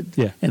edge, but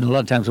and a lot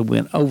of times we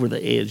went over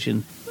the edge.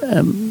 And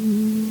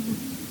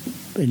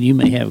you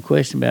may have a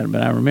question about it,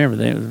 but I remember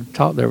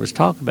there was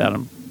talk about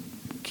him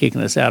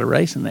kicking us out of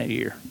racing that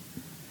year.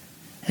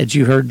 Had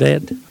you heard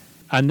that?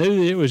 I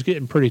knew that it was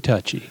getting pretty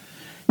touchy.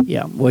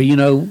 Yeah.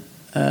 Well,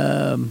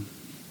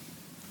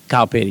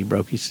 Kyle Petty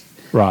broke his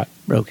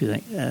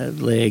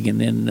leg,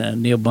 and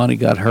then Neil Bunny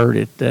got hurt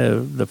at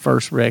the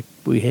first wreck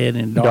we had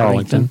in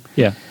Darlington.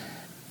 Yeah.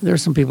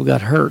 There's some people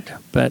got hurt,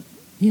 but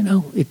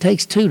it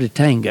takes two to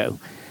tango.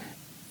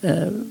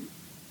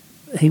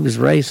 He was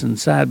racing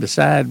side by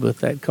side with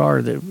that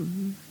car that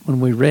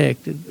when we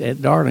wrecked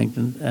at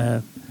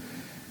Darlington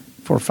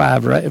for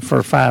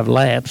five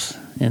laps,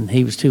 and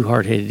he was too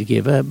hard-headed to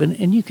give up.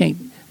 And you can't.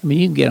 I mean,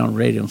 you can get on the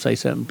radio and say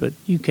something, but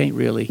you can't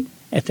really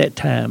at that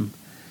time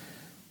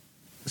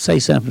say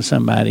something to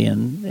somebody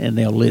and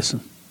they'll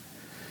listen.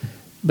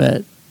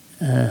 But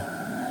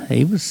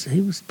he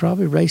was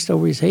probably raced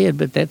over his head,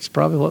 but that's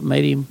probably what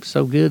made him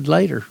so good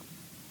later.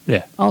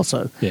 Yeah.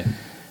 Also. Yeah.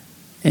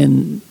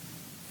 And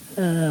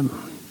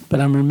but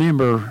I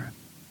remember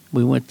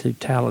we went to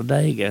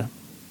Talladega.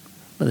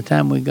 By the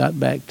time we got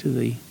back to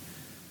the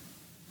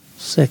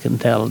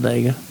second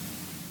Talladega,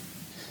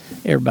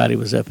 everybody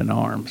was up in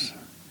arms.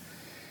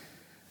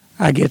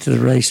 I get to the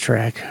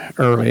racetrack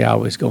early. I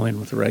always go in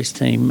with the race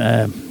team.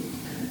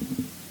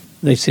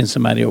 They sent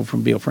somebody over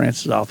from Bill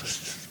Francis'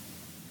 office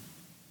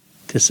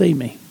to see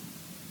me.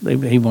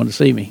 He wanted to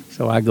see me,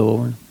 so I go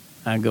over.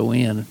 I go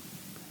in,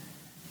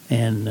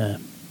 and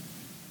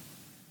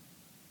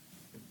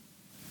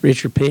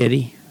Richard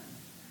Petty,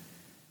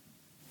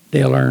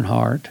 Dale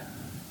Earnhardt,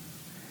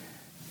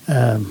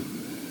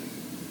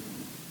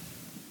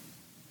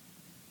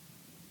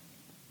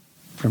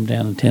 from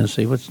down in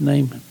Tennessee. What's his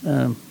name?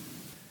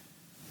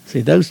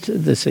 Those two,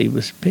 it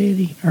was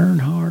Petty,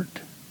 Earnhardt,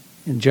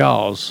 and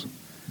Jaws.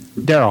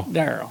 Darrell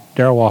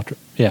Waltrip.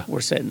 Yeah.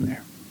 We're sitting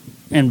there.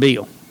 And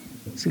Bill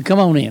said, "Come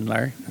on in,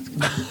 Larry.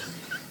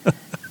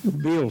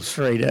 Bill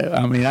straight up.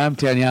 I mean, I'm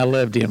telling you, I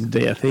loved him to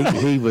death.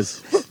 He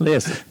was,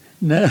 listen,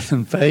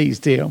 nothing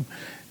fazed him.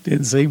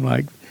 Didn't seem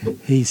like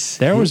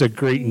There was a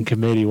greeting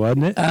committee,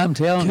 wasn't it? I'm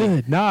telling you.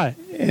 Good night.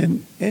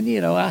 And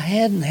I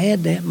hadn't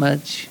had that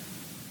much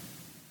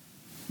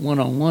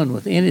one-on-one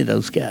with any of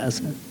those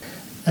guys.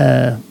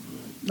 I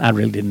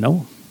really didn't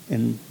know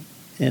them.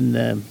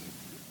 And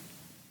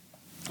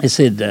it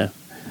said,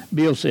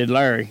 Bill said,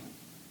 Larry,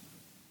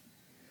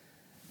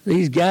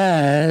 these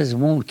guys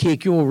want to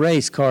kick your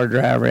race car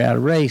driver out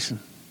of racing.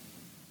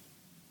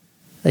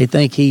 They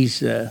think he's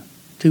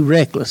too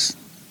reckless,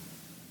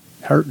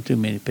 hurting too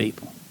many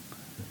people.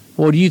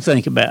 What do you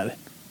think about it?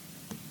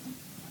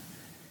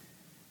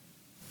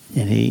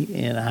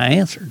 And I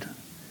answered.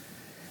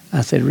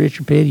 I said,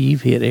 Richard Petty,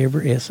 you've hit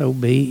every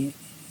SOB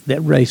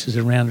that races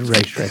around the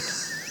racetrack.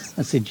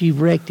 I said,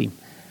 you've wrecked him.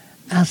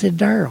 I said,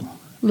 Darrell,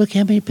 look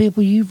how many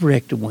people you've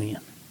wrecked to win.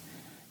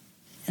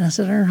 And I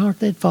said, Earnhardt,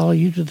 they'd follow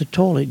you to the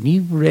toilet, and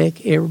you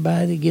wreck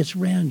everybody that gets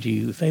around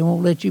you. If they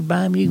won't let you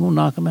buy them, you're going to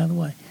knock them out of the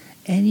way.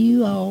 And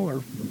you all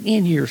are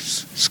in here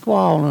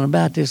squalling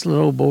about this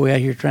little old boy out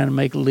here trying to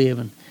make a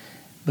living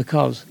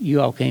because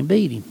you all can't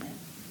beat him.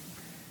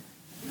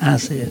 I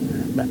said,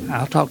 but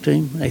I'll talk to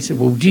him. They said,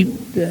 well, would you,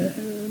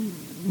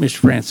 Mr.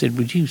 France said,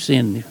 would you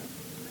send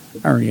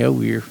Ernie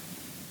over here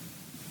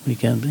when he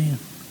comes in?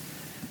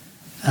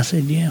 I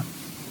said, yeah.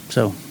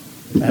 So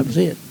that was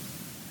it.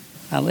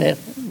 I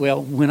left.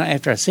 Well,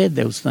 after I said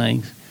those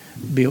things,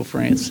 Bill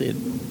France said,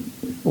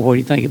 well, what do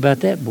you think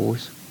about that,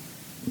 boys?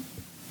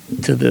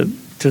 To the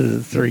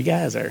three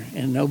guys there.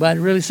 And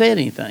nobody really said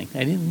anything.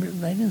 They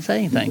didn't say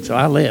anything. So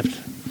I left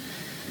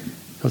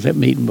because that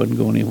meeting wasn't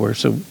going anywhere.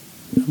 So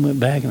I went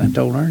back and I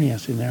told Ernie, I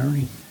said, now,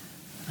 Ernie,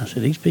 I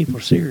said, these people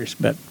are serious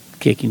about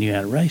kicking you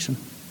out of racing.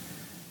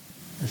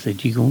 I said,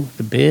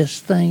 the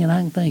best thing that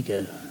I can think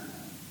of,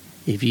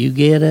 if you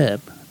get up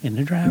in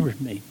the driver's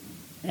meeting,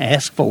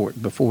 ask for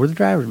it before the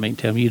driver's meeting,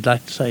 tell them you'd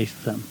like to say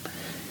something,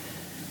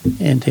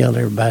 and tell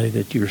everybody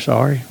that you're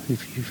sorry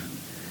if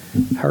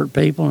you've hurt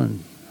people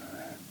and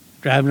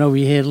driving over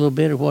your head a little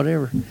bit or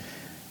whatever.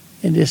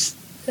 And just,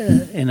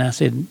 and I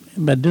said,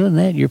 by doing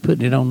that, you're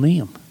putting it on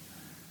them.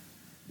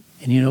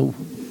 And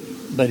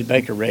Buddy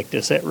Baker wrecked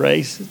us that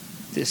race.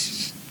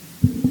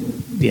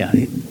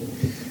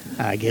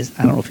 I guess,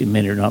 I don't know if he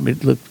meant it or not, but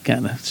it looked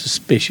kind of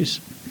suspicious.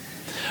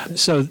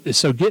 So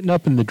getting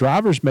up in the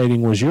driver's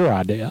meeting was your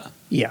idea?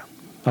 Yeah.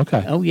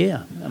 Okay. Oh,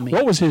 yeah. I mean,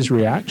 what was his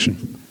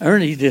reaction?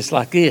 Ernie's just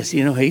like this,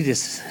 he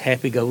just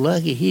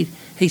happy-go-lucky. He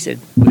said,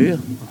 well,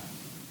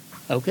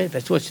 okay, if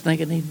that's what you think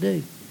I need to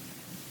do.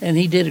 And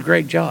he did a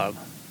great job.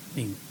 I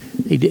mean,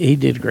 he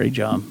did a great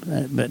job,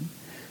 but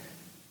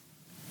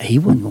he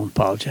wasn't going to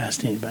apologize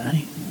to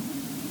anybody.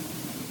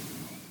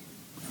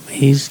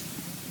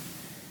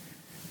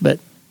 But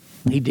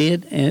he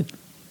did,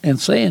 and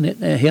saying it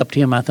helped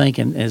him, I think,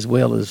 and as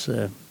well as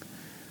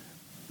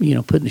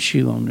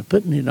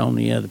putting it on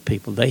the other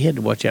people. They had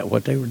to watch out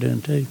what they were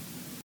doing too.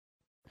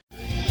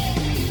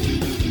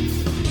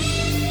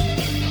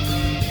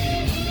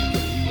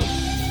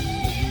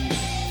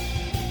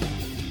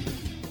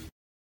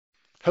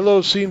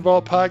 Hello, Scene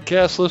Vault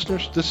podcast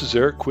listeners. This is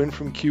Eric Quinn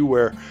from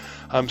McCLURE.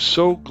 I'm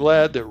so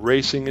glad that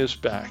racing is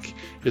back.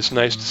 It's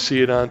nice to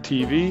see it on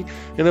TV,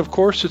 and of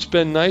course it's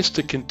been nice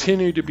to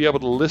continue to be able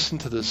to listen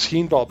to the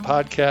Scene Vault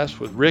podcast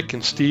with Rick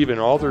and Steve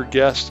and all their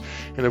guests,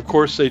 and of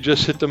course they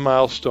just hit the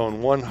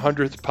milestone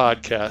 100th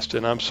podcast,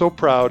 and I'm so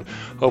proud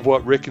of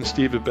what Rick and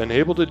Steve have been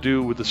able to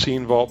do with the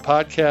Scene Vault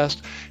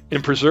podcast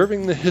in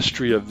preserving the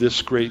history of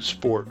this great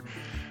sport.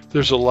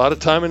 There's a lot of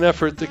time and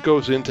effort that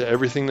goes into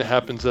everything that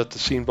happens at the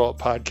Scene Vault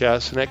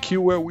podcast, and at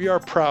McCLURE we are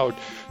proud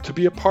to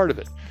be a part of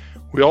it.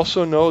 We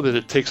also know that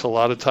it takes a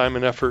lot of time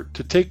and effort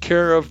to take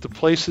care of the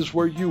places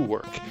where you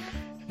work.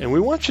 And we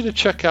want you to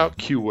check out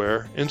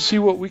McCLURE and see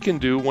what we can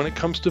do when it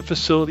comes to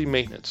facility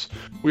maintenance.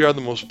 We are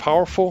the most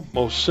powerful,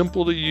 most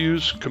simple to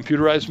use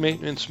computerized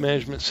maintenance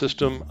management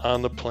system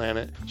on the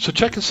planet. So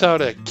check us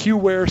out at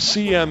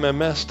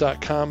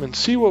QWareCMMS.com and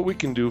see what we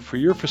can do for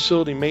your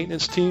facility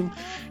maintenance team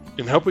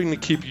in helping to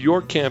keep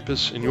your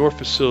campus and your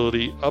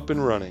facility up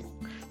and running.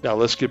 Now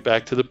let's get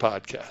back to the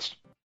podcast.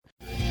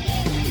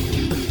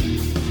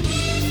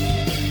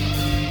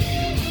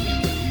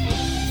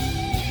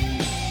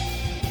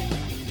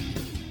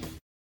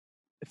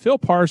 Phil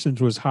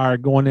Parsons was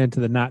hired going into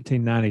the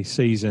 1990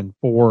 season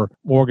for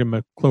Morgan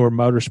McClure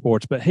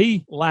Motorsports, but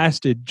he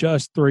lasted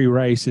just 3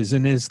 races.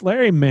 And as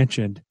Larry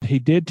mentioned, he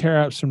did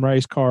tear up some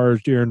race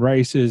cars during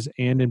races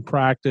and in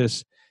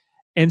practice.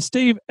 And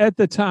Steve, at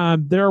the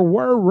time, there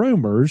were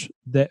rumors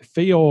that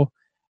Phil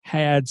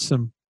had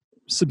some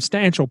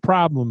substantial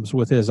problems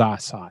with his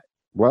eyesight.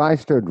 Well, I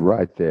stood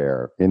right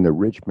there in the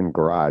Richmond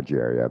garage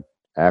area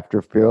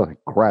after Phil had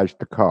crashed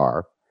the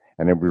car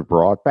and it was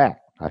brought back.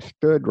 I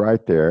stood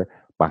right there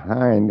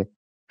behind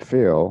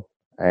Phil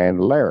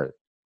and Larry.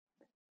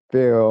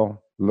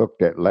 Phil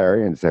looked at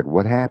Larry and said,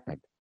 "What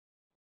happened?"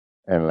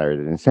 And Larry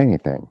didn't say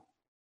anything.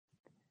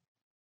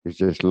 He's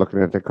just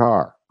looking at the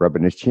car,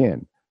 rubbing his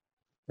chin.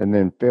 And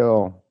then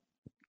Phil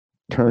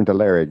turned to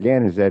Larry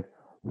again and said,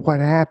 "What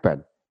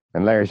happened?"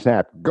 And Larry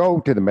snapped, "Go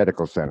to the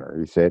medical center."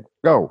 He said,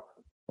 "Go."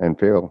 And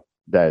Phil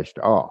dashed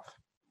off.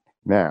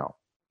 Now,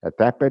 at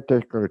that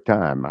particular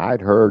time,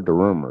 I'd heard the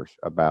rumors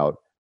about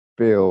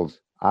Phil's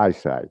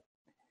eyesight.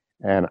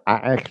 And I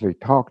actually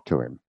talked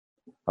to him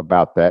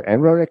about that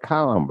and wrote a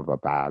column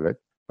about it.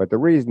 But the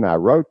reason I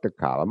wrote the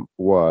column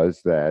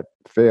was that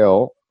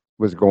Phil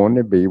was going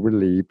to be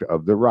relieved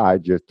of the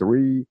ride just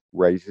 3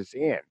 races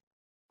in.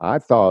 I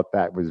thought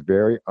that was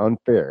very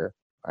unfair,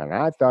 and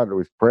I thought it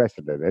was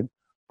precedented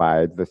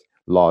by the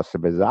loss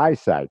of his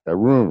eyesight, the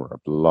rumor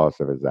of the loss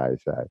of his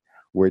eyesight,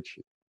 which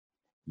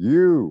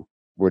you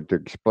would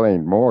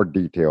explain more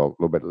detail a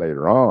little bit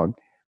later on.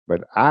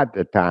 But at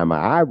the time,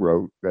 I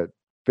wrote that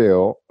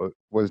Phil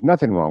was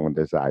nothing wrong with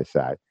his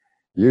eyesight,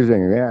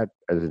 using that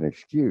as an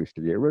excuse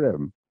to get rid of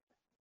him.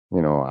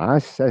 You know, I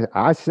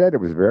said it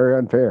was very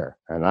unfair,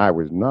 and I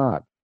was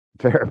not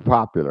very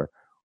popular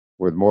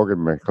with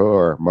Morgan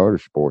McClure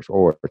Motorsports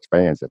or its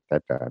fans at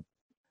that time.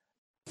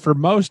 For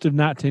most of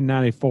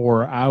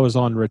 1994, I was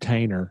on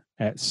retainer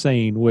at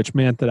Scene, which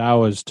meant that I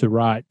was to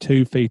write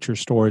 2 feature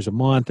stories a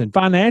month. And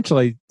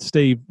financially,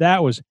 Steve,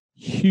 that was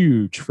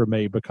huge for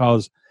me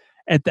because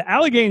at the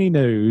Allegheny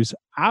News,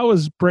 I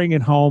was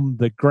bringing home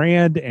the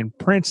grand and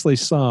princely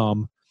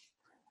sum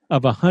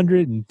of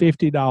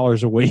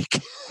 $150 a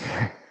week.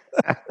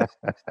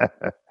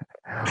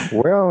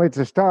 Well, it's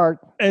a start.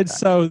 And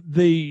so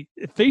the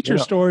feature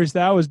stories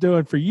that I was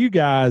doing for you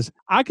guys,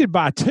 I could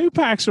buy 2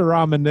 packs of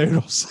ramen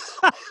noodles.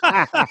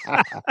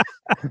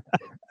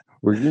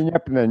 We're getting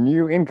up in a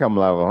new income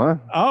level, huh?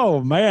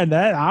 Oh, man,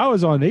 I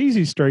was on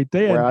Easy Street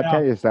then. Well, I'll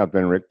tell you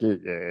something, Rick.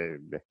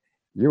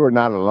 You were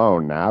not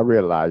alone. Now, I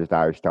realized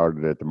I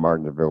started at the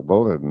Martinsville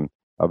Bulletin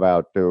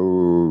about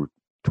 20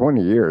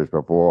 years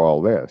before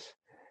all this.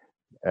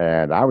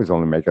 And I was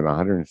only making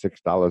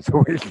 $106 a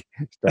week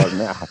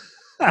starting out.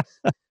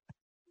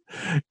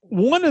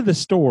 One of the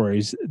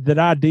stories that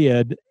I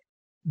did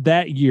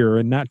that year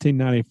in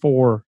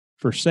 1994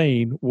 for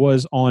Scene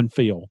was on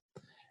Phil.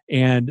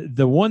 And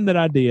the one that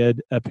I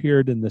did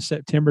appeared in the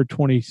September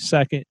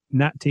 22nd,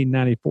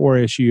 1994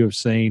 issue of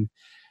Scene.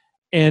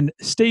 And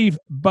Steve,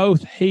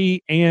 both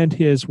he and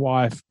his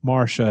wife,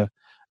 Marcia,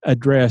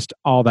 addressed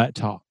all that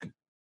talk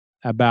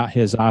about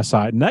his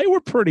eyesight. And they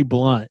were pretty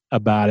blunt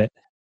about it.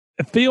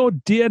 Phil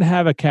did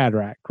have a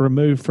cataract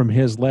removed from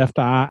his left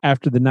eye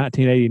after the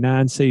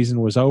 1989 season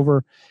was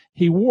over.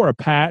 He wore a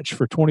patch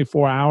for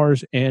 24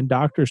 hours, and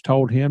doctors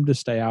told him to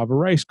stay out of a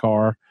race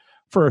car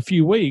for a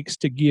few weeks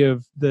to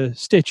give the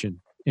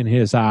stitching in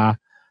his eye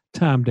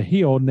time to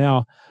heal.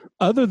 Now,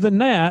 other than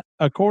that,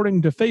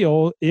 according to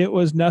Phil, it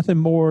was nothing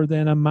more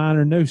than a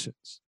minor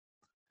nuisance.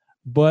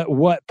 But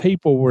what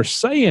people were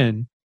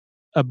saying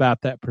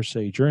about that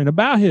procedure and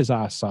about his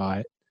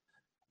eyesight,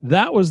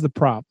 that was the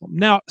problem.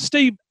 Now,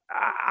 Steve,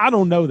 I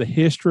don't know the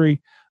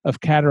history of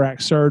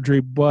cataract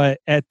surgery, but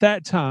at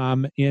that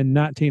time in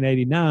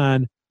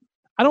 1989,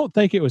 I don't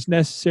think it was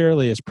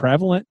necessarily as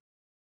prevalent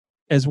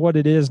as what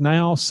it is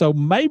now. So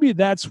maybe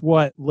that's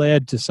what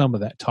led to some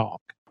of that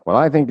talk. Well,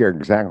 I think you're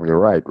exactly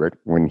right, Rick.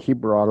 When he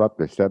brought up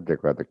the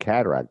subject of the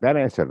cataract, that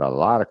answered a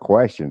lot of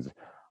questions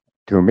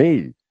to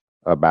me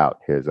about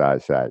his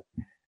eyesight.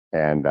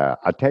 And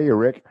I'll tell you,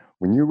 Rick,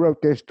 when you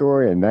wrote this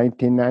story in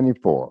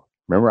 1994,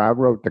 remember I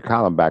wrote the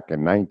column back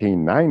in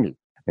 1990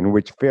 in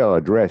which Phil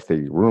addressed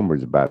these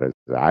rumors about his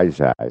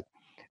eyesight.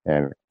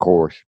 And of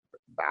course,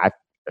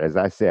 as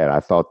I said,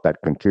 I thought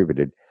that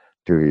contributed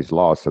to his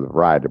loss of the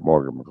ride at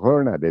Morgan McClure,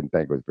 and I didn't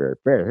think it was very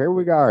fair. Here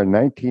we are in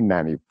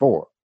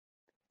 1994,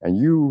 and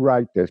you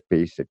write this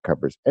piece that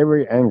covers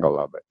every angle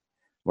of it.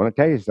 I want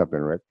to tell you something,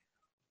 Rick.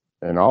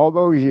 In all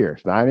those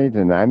years, 90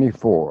 to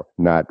 94,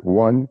 not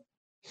one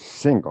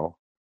single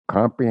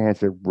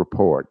comprehensive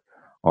report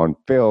on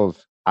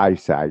Phil's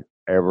eyesight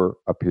ever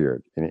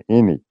appeared in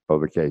any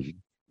publication.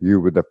 You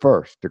were the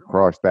first to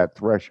cross that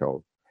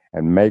threshold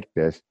and make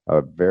this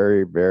a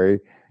very,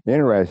 very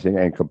interesting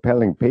and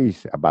compelling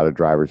piece about a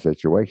driver's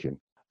situation.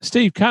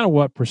 Steve, kind of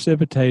what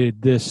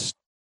precipitated this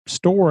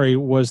story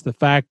was the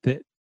fact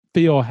that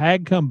Phil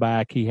had come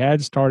back. He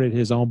had started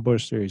his own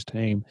Busch Series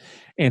team,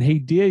 and he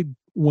did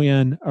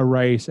win a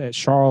race at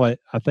Charlotte,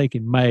 I think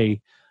in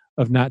May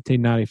of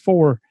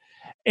 1994.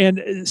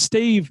 And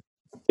Steve,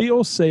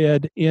 Phil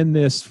said in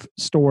this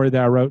story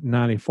that I wrote in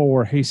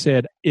 94, he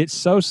said, "It's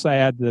so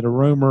sad that a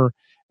rumor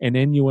and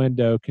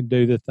innuendo can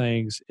do the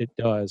things it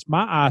does.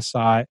 My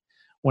eyesight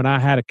when I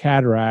had a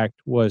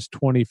cataract was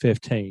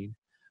 2015.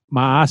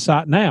 My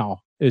eyesight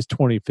now is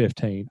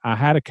 2015. I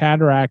had a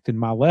cataract in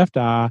my left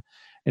eye,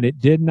 and it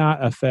did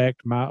not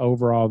affect my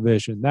overall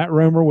vision. That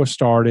rumor was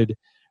started,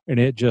 and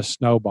it just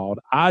snowballed.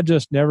 I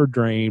just never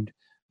dreamed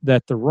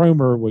that the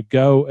rumor would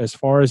go as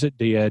far as it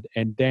did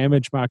and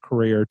damage my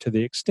career to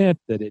the extent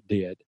that it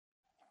did.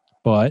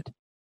 But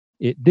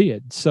it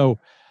did." So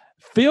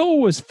Phil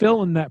was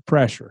feeling that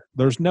pressure.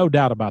 There's no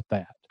doubt about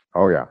that.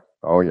 Oh, yeah.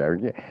 Oh, yeah.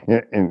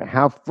 And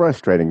how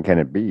frustrating can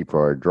it be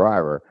for a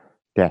driver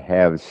to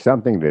have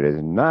something that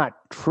is not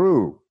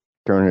true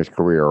turn his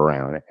career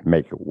around and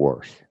make it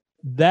worse?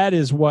 that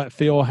is what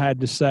Phil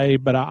had to say.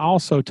 But I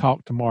also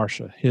talked to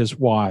Marcia, his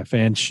wife,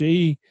 and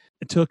she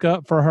took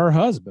up for her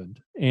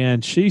husband.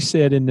 And she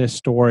said in this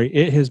story,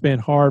 it has been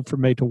hard for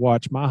me to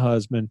watch my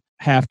husband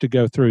have to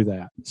go through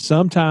that.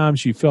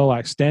 Sometimes you feel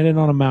like standing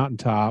on a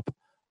mountaintop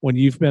when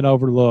you've been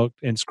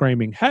overlooked and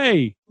screaming,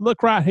 hey,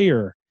 look right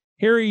here.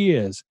 Here he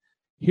is.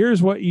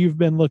 Here's what you've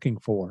been looking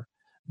for.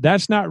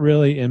 That's not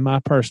really in my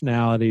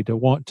personality to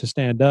want to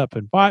stand up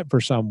and fight for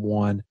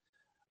someone,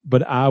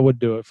 but I would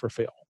do it for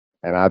Phil.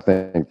 And I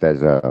think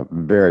that's a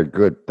very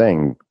good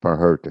thing for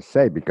her to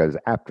say, because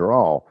after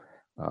all,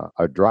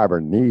 a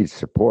driver needs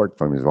support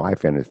from his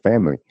wife and his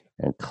family.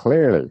 And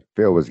clearly,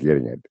 Phil was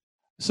getting it.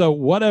 So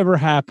whatever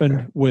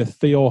happened with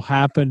Phil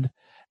happened.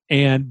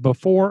 And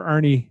before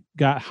Ernie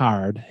got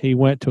hired, he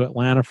went to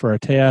Atlanta for a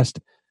test.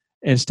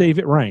 And Steve,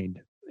 it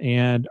rained.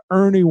 And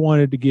Ernie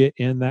wanted to get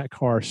in that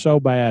car so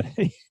bad.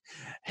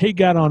 He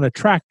got on a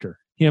tractor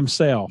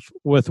himself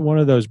with one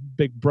of those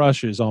big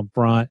brushes on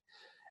front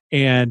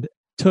and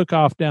took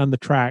off down the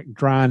track,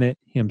 drying it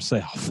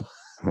himself.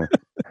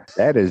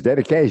 That is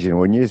dedication,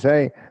 wouldn't you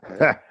say?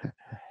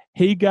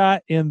 He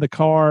got in the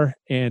car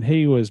and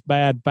he was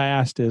bad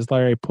fast, as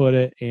Larry put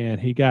it,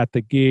 and he got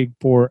the gig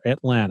for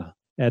Atlanta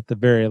at the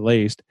very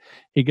least.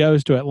 He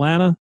goes to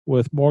Atlanta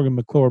with Morgan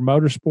McClure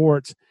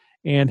Motorsports,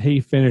 and he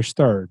finished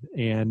third.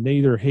 And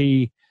neither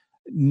he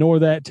nor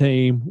that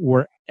team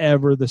were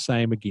ever the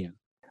same again.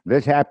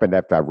 This happened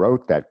after I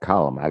wrote that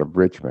column out of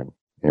Richmond,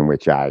 in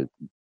which I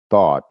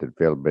thought that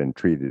Phil had been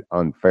treated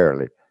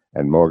unfairly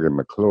and Morgan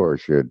McClure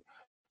should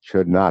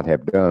not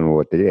have done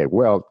what they did.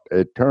 Well,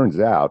 it turns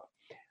out,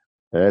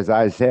 as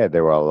I said,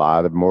 there were a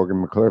lot of Morgan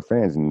McClure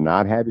fans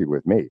not happy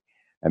with me.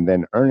 And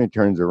then Ernie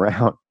turns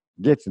around,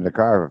 gets in the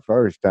car for the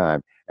first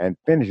time, and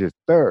finishes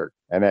third.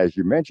 And as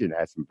you mentioned,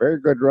 had some very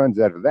good runs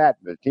out of that.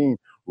 And the team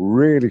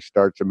really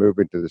starts to move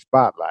into the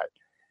spotlight.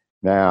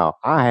 Now,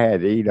 I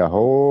had to eat a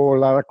whole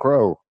lot of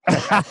crow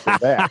after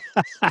that.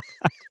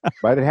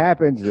 But it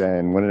happens,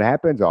 and when it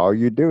happens, all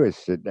you do is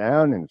sit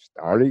down and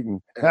start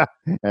eating.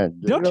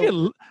 And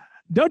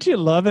Don't you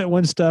love it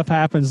when stuff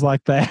happens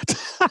like that?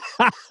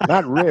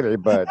 Not really,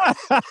 but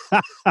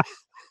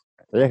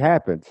it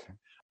happens.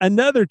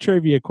 Another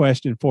trivia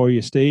question for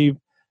you, Steve.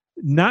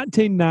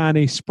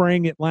 1990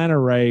 Spring Atlanta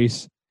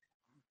race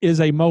is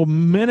a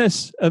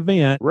momentous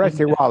event.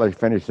 Rusty Wallace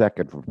finished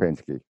second for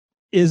Penske.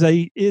 Is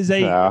a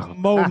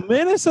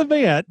momentous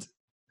event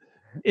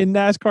in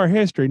NASCAR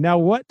history. Now,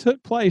 what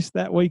took place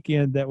that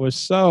weekend that was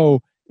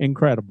so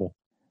incredible?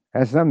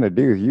 Has something to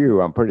do with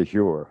you, I'm pretty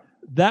sure.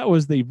 That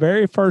was the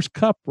very first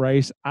Cup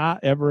race I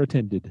ever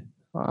attended.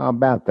 How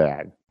about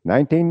that?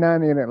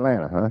 1990 in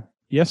Atlanta, huh?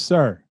 Yes,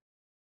 sir.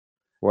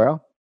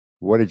 Well,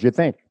 what did you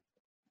think?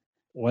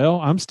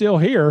 Well, I'm still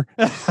here.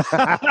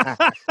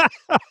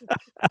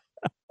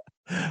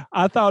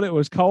 I thought it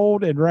was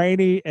cold and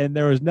rainy, and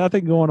there was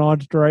nothing going on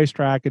at the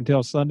racetrack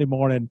until Sunday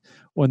morning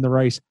when the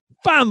race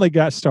finally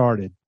got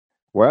started.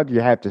 Well, did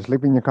you have to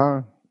sleep in your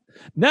car?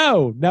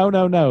 No.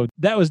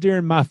 That was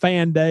during my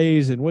fan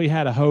days, and we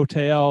had a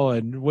hotel,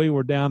 and we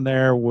were down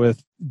there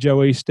with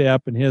Joey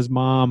Stepp and his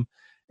mom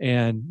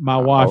and my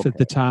wife at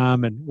the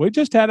time, and we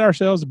just had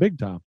ourselves a big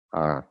time.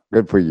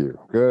 Good for you.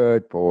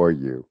 Good for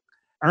you.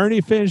 Ernie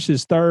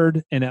finishes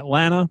third in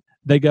Atlanta.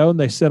 They go and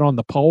they sit on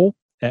the pole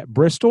at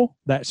Bristol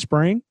that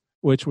spring,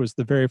 which was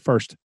the very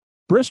first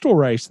Bristol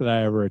race that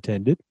I ever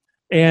attended.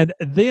 And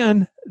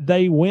then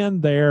they win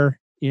there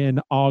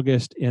in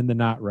August in the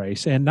night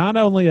race. And not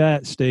only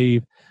that,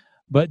 Steve,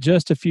 but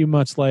just a few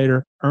months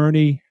later,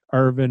 Ernie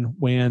Irvan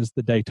wins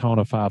the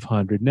Daytona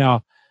 500.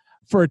 Now,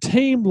 for a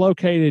team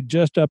located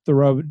just up the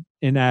road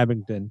in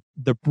Abingdon,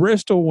 the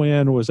Bristol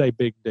win was a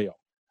big deal.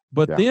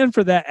 But then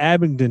for that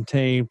Abingdon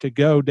team to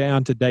go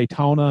down to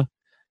Daytona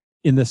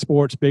in the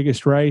sport's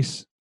biggest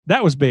race,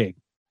 that was big.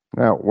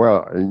 Now,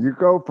 well, you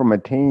go from a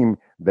team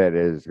that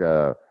is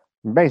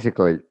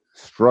basically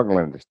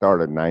struggling to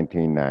start in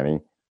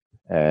 1990,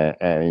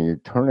 and you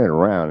turn it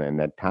around in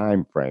that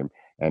time frame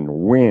and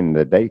win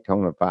the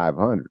Daytona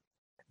 500.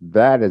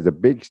 That is a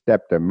big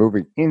step to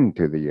moving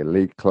into the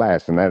elite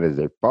class, and that is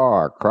a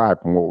far cry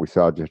from what we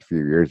saw just a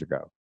few years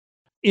ago.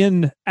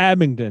 In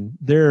Abingdon,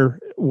 there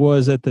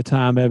was at the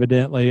time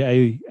evidently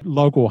a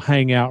local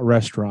hangout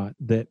restaurant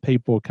that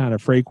people kind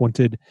of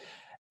frequented.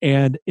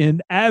 And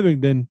in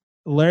Abingdon,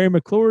 Larry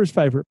McClure's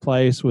favorite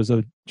place was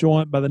a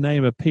joint by the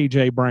name of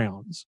PJ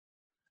Brown's.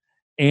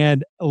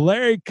 And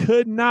Larry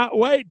could not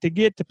wait to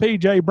get to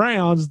PJ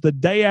Brown's the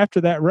day after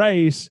that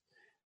race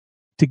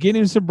to get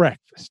him some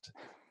breakfast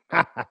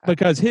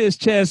because his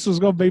chest was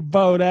going to be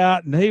bowed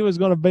out and he was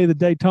going to be the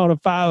Daytona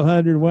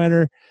 500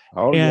 winner.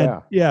 Oh,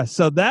 and yeah.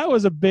 So that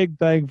was a big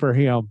thing for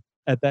him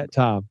at that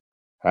time.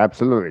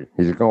 Absolutely.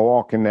 He's going to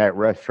walk in that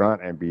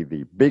restaurant and be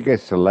the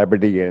biggest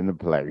celebrity in the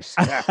place.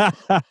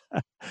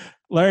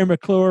 Larry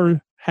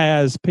McClure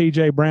has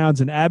PJ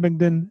Brown's in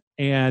Abingdon,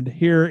 and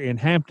here in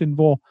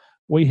Hamptonville,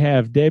 we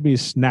have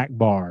Debbie's Snack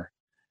Bar.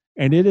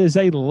 And it is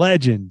a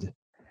legend,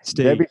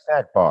 Steve. Debbie's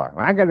Snack Bar.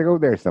 I got to go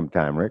there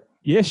sometime, Rick.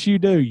 Yes, you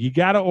do. You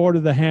got to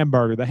order the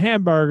hamburger. The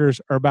hamburgers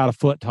are about a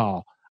foot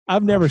tall.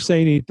 I've never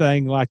seen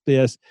anything like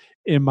this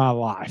in my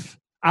life.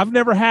 I've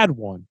never had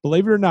one.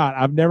 Believe it or not,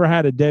 I've never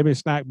had a Debbie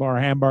Snack Bar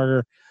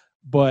hamburger,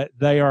 but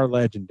they are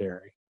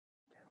legendary.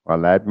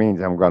 Well, that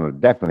means I'm going to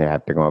definitely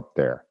have to go up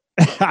there.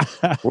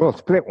 We'll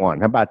split one.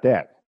 How about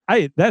that?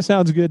 Hey, that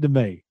sounds good to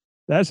me.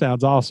 That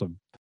sounds awesome.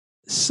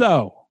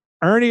 So,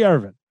 Ernie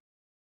Irvan,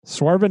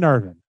 Swervin'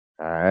 Irvan.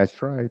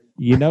 That's right.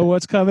 You know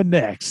what's coming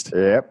next.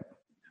 Yep.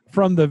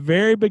 From the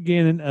very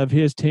beginning of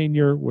his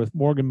tenure with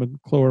Morgan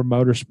McClure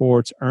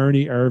Motorsports,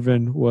 Ernie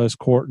Irvan was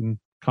courting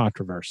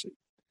controversy.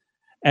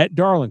 At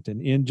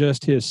Darlington, in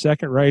just his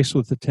second race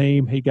with the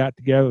team, he got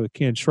together with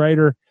Ken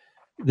Schrader.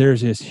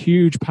 There's this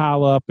huge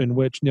pileup in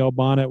which Neil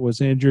Bonnet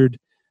was injured.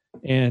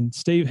 And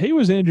Steve, he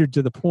was injured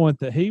to the point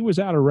that he was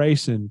out of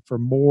racing for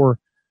more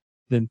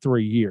than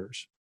 3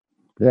 years.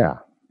 Yeah.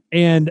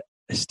 And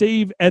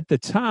Steve, at the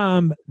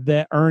time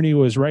that Ernie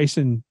was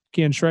racing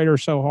Ken Schrader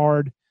so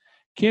hard,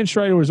 Ken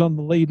Schrader was on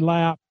the lead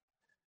lap.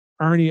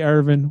 Ernie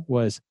Irvan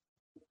was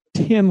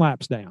 10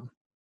 laps down.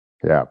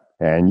 Yeah.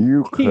 And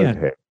you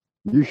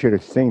should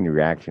have seen the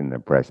reaction in the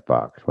press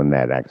box when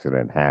that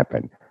accident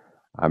happened.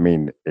 I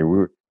mean,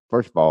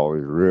 first of all, it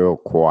was real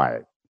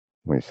quiet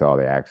when we saw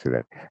the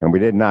accident. And we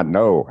did not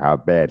know how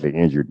badly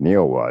injured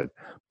Neil was.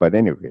 But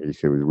anyway, it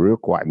was real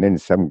quiet. And then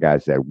some guy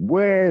said,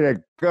 "Way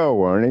to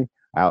go, Ernie,"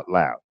 out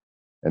loud.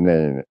 And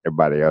then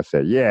everybody else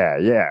said,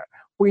 yeah,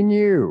 we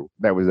knew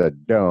that was a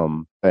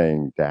dumb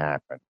thing to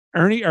happen.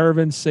 Ernie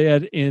Irvan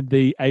said in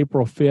the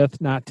April 5th,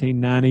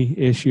 1990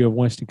 issue of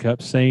Winston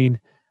Cup Scene,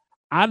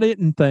 "I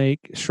didn't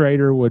think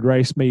Schrader would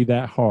race me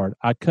that hard.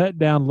 I cut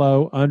down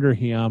low under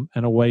him,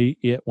 and away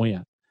it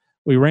went.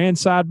 We ran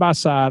side by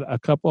side a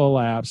couple of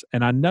laps,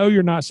 and I know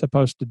you're not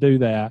supposed to do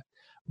that,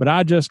 but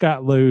I just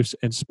got loose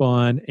and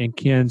spun, and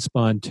Ken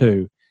spun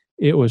too.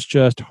 It was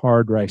just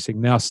hard racing."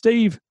 Now,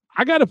 Steve,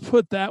 I got to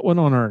put that one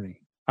on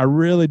Ernie. I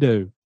really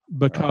do,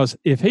 because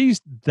if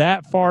he's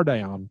that far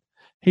down,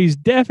 he's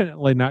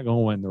definitely not going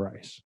to win the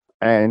race.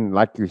 And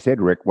like you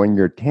said, Rick, when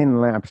you're 10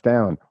 laps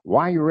down,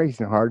 why are you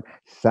racing hard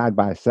side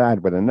by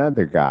side with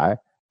another guy,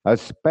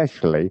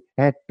 especially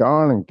at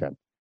Darlington?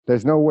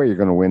 There's no way you're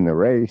going to win the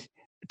race.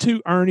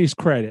 To Ernie's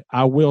credit,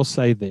 I will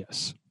say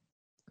this.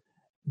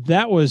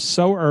 That was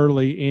so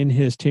early in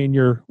his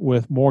tenure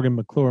with Morgan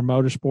McClure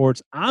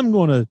Motorsports. I'm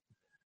going to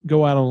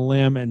go out on a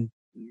limb and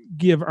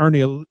give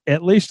Ernie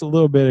at least a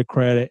little bit of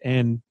credit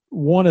and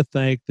want to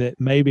think that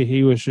maybe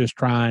he was just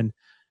trying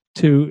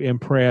to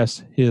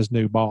impress his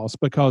new boss,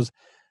 because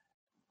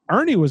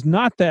Ernie was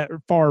not that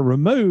far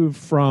removed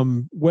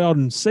from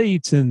welding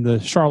seats in the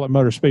Charlotte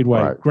Motor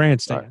Speedway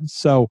grandstand. Right.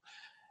 So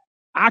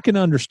I can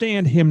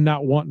understand him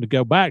not wanting to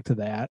go back to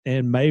that.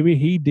 And maybe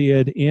he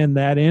did, in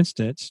that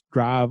instance,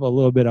 drive a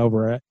little bit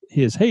over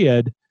his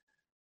head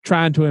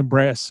trying to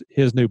impress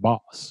his new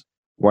boss.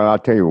 Well, I'll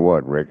tell you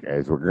what, Rick,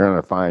 as we're going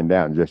to find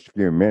out in just a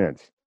few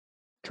minutes,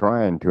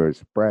 trying to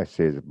express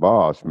his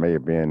boss may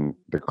have been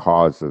the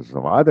causes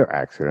of other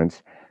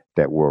accidents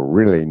that were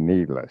really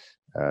needless.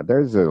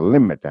 There's a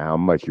limit to how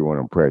much you want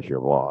to impress your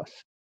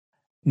boss.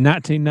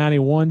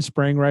 1991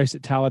 spring race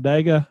at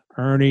Talladega.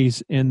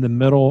 Ernie's in the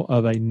middle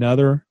of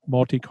another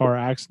multi-car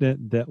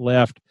accident that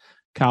left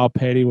Kyle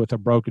Petty with a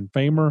broken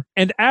femur.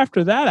 And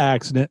after that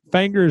accident,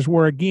 fingers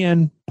were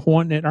again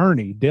pointing at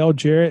Ernie. Dale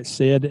Jarrett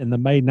said in the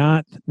May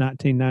 9th,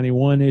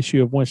 1991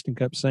 issue of Winston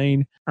Cup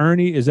Scene,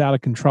 "Ernie is out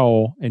of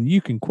control, and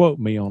you can quote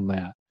me on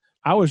that.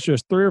 I was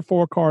just 3 or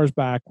 4 cars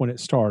back when it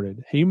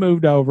started. He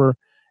moved over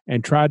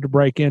and tried to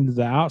break into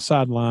the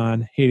outside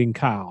line, hitting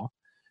Kyle.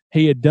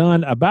 He had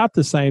done about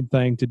the same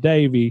thing to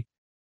Davey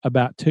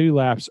about 2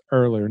 laps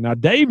earlier." Now,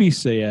 Davey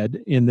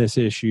said in this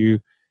issue,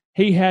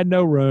 he had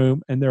no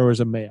room and there was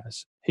a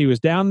mess. He was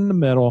down in the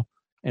middle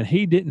and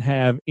he didn't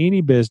have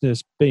any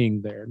business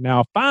being there.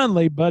 Now,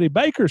 finally, Buddy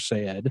Baker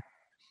said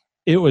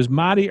it was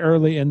mighty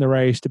early in the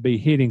race to be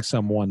hitting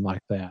someone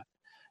like that.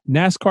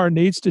 NASCAR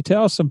needs to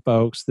tell some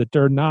folks that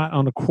they're not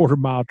on a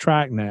quarter-mile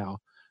track now.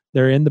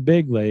 They're in the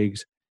big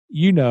leagues.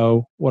 You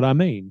know what I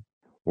mean.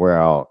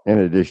 Well, in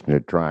addition to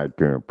trying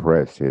to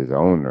impress his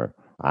owner,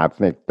 I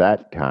think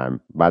that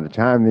time, by the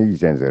time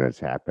these incidents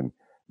happened,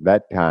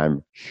 that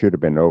time should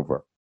have been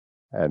over.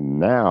 And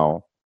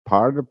now,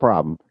 part of the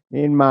problem,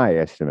 in my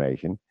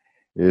estimation,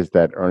 is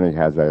that Ernie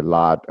has a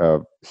lot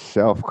of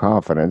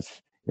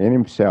self-confidence in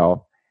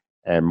himself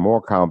and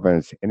more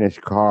confidence in his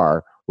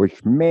car,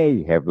 which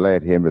may have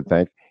led him to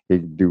think he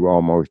could do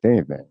almost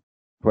anything.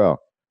 Well,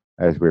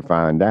 as we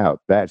find out,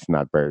 that's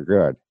not very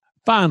good.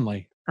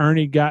 Finally,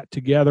 Ernie got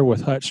together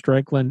with Hutch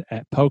Strickland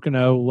at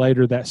Pocono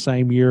later that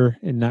same year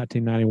in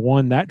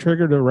 1991. That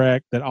triggered a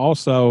wreck that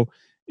also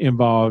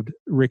involved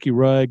Ricky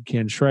Rudd,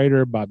 Ken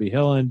Schrader, Bobby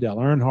Hillen, Dale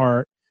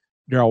Earnhardt,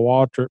 Darrell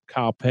Waltrip,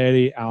 Kyle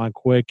Petty, Alan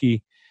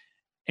Quickie,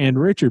 and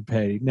Richard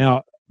Petty.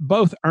 Now,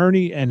 both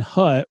Ernie and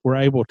Hut were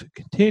able to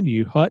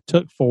continue. Hut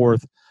took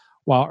 4th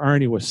while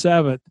Ernie was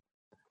 7th.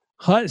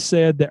 Hut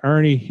said that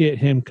Ernie hit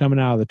him coming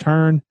out of the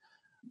turn,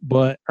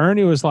 but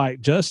Ernie was like,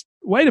 just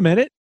wait a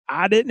minute,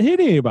 I didn't hit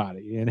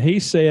anybody. And he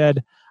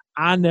said,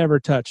 I never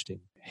touched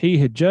him. He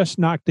had just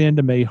knocked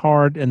into me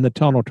hard in the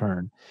tunnel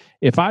turn.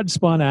 If I'd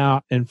spun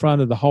out in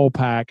front of the whole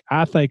pack,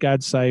 I think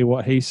I'd say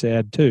what he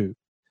said too.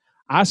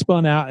 I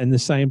spun out in the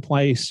same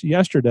place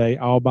yesterday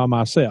all by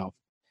myself.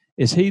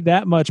 Is he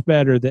that much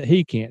better that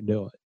he can't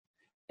do it?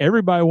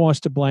 Everybody wants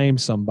to blame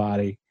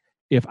somebody.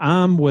 If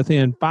I'm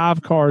within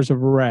 5 cars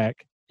of a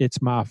wreck,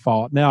 it's my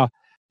fault. Now,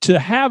 to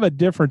have a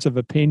difference of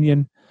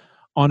opinion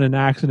on an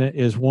accident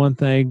is one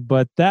thing,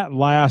 but that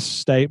last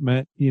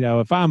statement,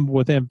 if I'm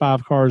within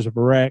 5 cars of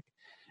a wreck,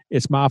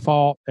 it's my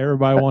fault.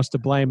 Everybody wants to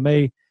blame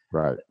me.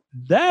 Right.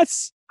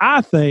 That's,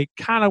 I think,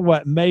 kind of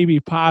what maybe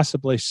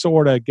possibly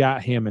sort of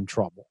got him in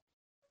trouble.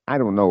 I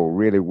don't know,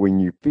 really, when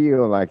you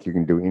feel like you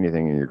can do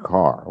anything in your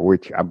car,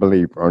 which I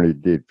believe Ernie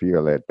did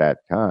feel at that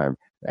time,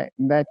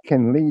 that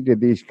can lead to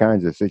these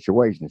kinds of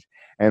situations.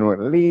 And what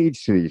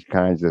leads to these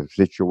kinds of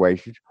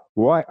situations,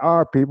 what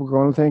are people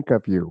going to think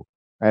of you?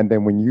 And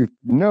then when you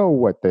know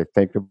what they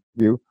think of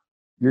you,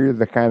 you're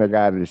the kind of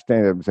guy that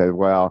stands up and says,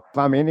 well, if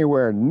I'm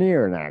anywhere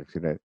near an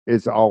accident,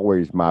 it's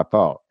always my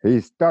fault.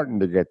 He's starting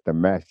to get the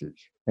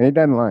message, and he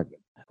doesn't like it.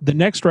 The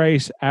next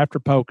race after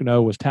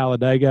Pocono was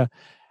Talladega.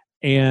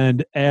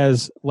 And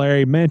as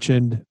Larry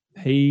mentioned,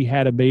 he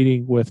had a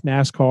meeting with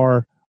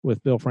NASCAR,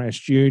 with Bill France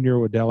Jr.,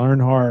 with Dale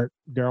Earnhardt,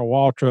 Darrell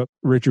Waltrip,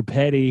 Richard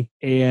Petty,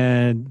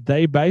 and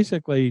they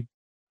basically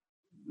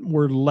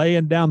were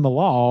laying down the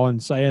law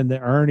and saying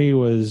that Ernie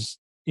was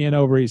in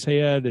over his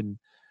head, and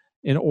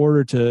in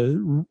order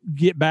to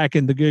get back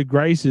in the good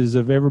graces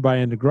of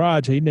everybody in the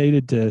garage, he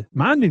needed to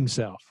mind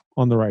himself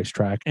on the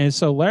racetrack. And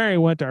so Larry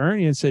went to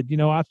Ernie and said,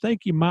 I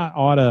think you might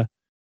ought to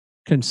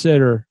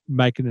consider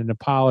making an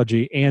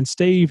apology. And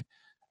Steve,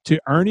 to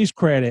Ernie's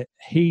credit,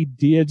 he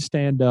did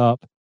stand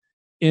up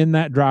in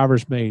that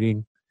driver's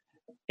meeting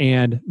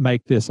and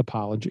make this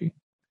apology.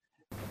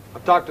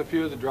 I've talked to a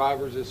few of the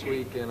drivers this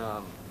week and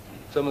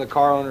some of the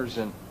car owners,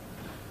 and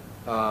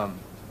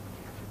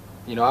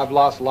I've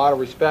lost a lot of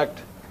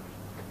respect.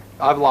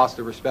 I've lost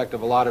the respect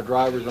of a lot of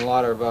drivers and a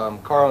lot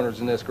of car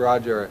owners in this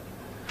garage area,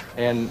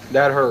 and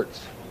that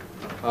hurts.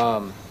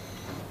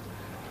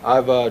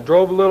 I've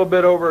drove a little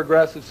bit over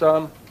aggressive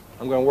some.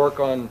 I'm going to work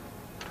on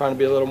trying to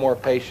be a little more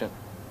patient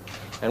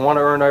and want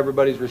to earn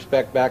everybody's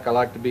respect back. I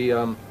like to be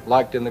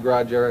liked in the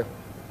garage area,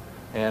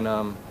 and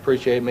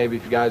appreciate maybe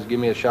if you guys give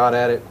me a shot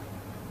at it.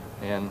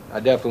 And I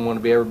definitely want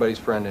to be everybody's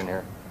friend in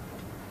here.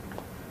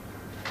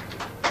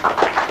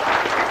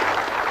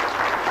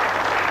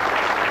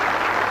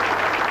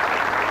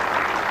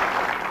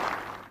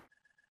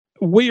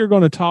 We are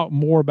going to talk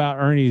more about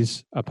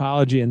Ernie's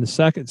apology in the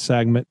second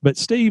segment. But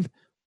Steve,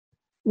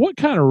 what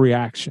kind of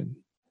reaction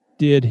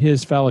did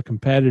his fellow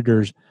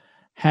competitors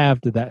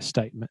have to that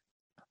statement?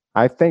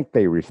 I think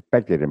they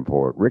respected him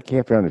for it. Rick, you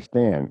have to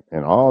understand,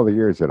 in all the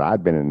years that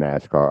I've been in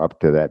NASCAR up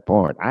to that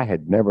point, I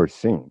had never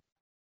seen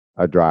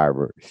a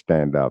driver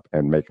stand up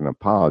and make an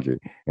apology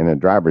in a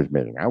driver's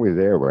meeting. I was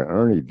there when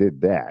Ernie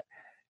did that.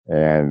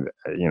 And,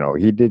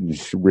 he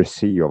didn't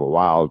receive a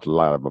wild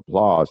lot of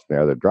applause from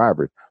the other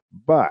drivers,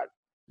 but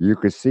you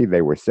could see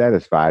they were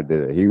satisfied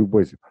that he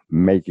was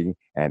making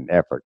an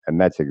effort. And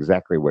that's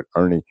exactly what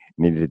Ernie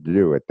needed to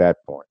do at that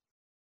point.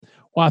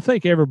 Well, I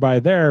think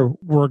everybody there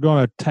were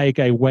going to take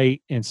a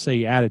wait and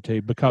see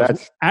attitude,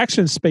 because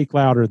actions speak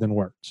louder than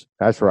words.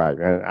 That's right.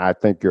 And I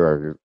think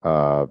you're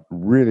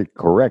really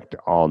correct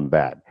on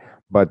that.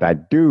 But I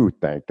do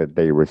think that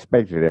they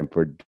respected him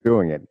for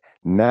doing it.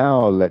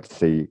 Now let's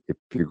see if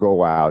you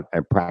go out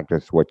and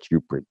practice what you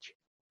preach.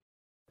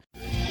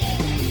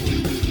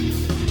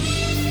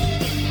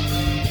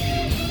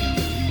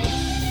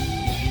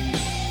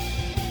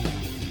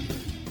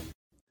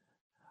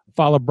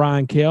 Follow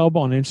Brian Kelb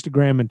on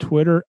Instagram and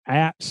Twitter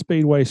at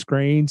Speedway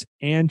Screens,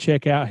 and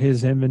check out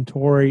his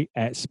inventory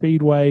at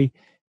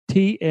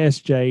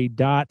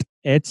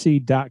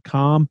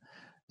speedwaytsj.etsy.com.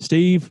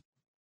 Steve,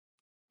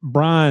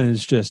 Brian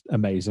is just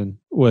amazing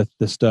with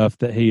the stuff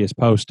that he is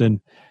posting.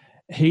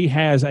 He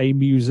has a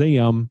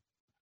museum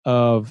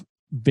of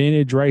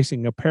vintage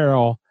racing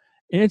apparel,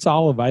 and it's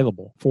all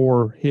available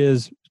for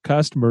his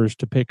customers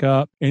to pick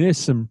up, and it's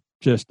some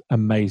just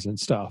amazing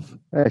stuff.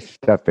 There's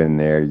stuff in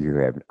there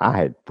I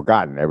had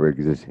forgotten ever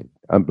existed.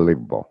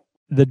 Unbelievable.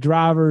 The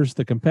drivers,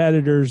 the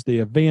competitors, the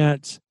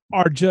events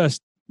are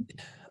just,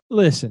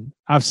 listen,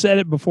 I've said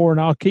it before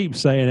and I'll keep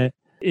saying it.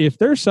 If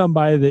there's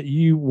somebody that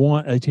you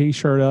want a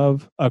t-shirt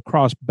of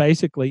across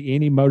basically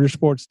any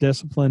motorsports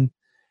discipline,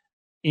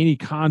 any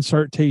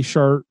concert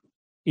t-shirt,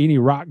 any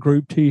rock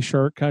group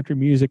t-shirt, country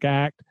music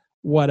act,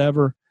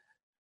 whatever,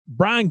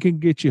 Brian can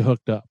get you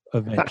hooked up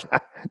eventually.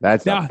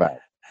 That's a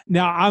fact.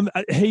 Now,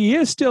 he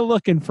is still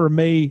looking for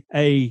me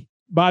a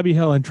Bobby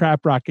Hill and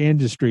Trap Rock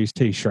Industries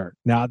t-shirt.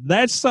 Now,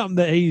 that's something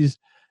that he's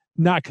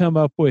not come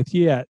up with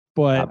yet,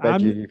 but I bet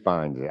you he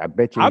finds it. I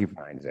bet you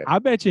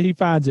he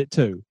finds it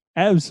too.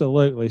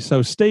 Absolutely.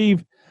 So,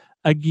 Steve,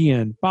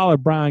 again, follow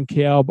Brian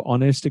Kelb on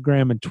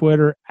Instagram and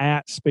Twitter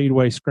at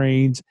Speedway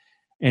Screens,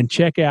 and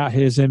check out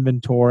his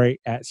inventory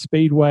at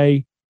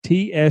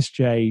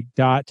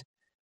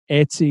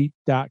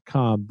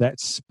speedwaytsj.etsy.com.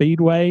 That's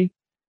Speedway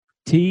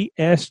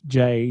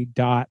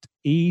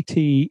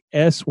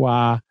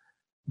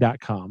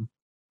tsj.etsy.com.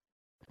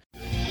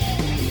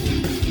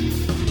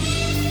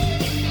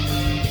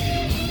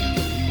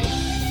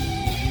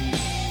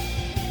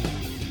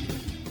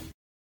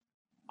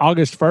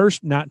 August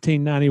 1st,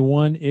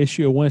 1991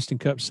 issue of Winston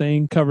Cup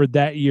Scene covered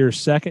that year's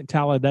second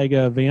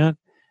Talladega event,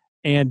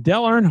 and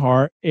Dale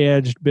Earnhardt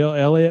edged Bill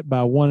Elliott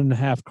by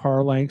 1.5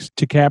 car lengths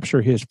to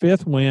capture his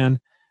 5th win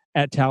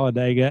at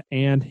Talladega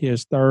and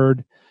his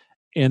 3rd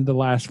in the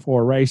last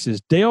 4 races.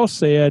 Dale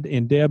said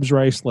in Deb's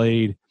race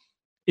lead,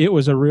 it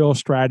was a real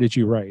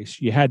strategy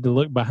race. You had to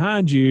look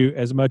behind you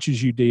as much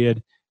as you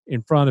did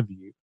in front of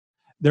you.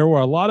 There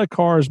were a lot of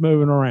cars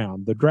moving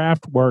around. The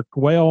draft worked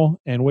well,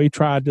 and we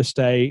tried to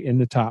stay in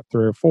the top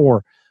 3 or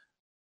 4.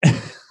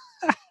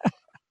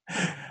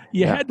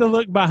 You had to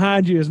look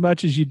behind you as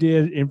much as you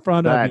did in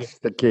front of you. That's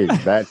the key.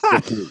 That's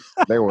the key.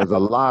 There was a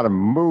lot of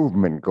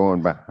movement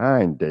going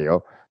behind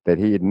Dale that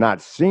he had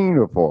not seen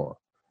before.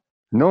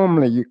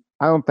 Normally,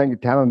 I don't think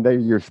at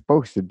Talladega you're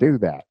supposed to do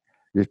that.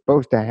 You're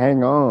supposed to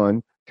hang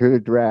on to the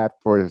draft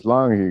for as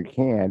long as you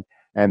can,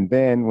 and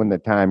then when the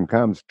time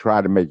comes,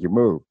 try to make your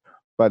move.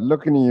 But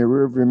looking in your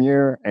rearview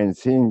mirror and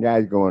seeing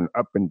guys going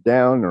up and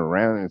down and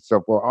around and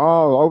so forth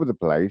all over the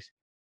place,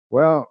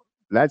 well,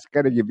 that's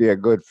got to give you a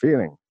good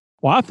feeling.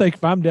 Well, I think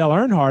if I'm Dale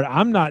Earnhardt,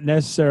 I'm not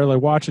necessarily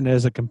watching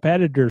as a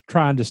competitor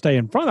trying to stay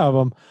in front of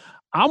them.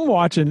 I'm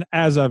watching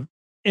as a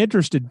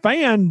interested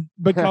fan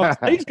because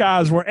these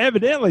guys were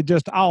evidently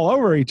just all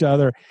over each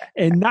other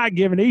and not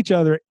giving each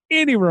other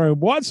any room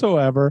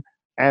whatsoever.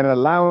 And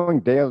allowing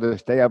Dale to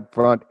stay up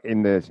front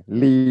in this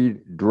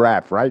lead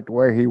draft, right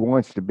where he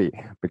wants to be,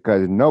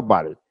 because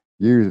nobody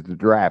used the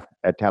draft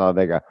at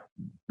Talladega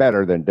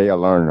better than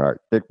Dale Earnhardt.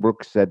 Dick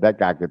Brooks said that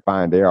guy could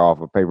find air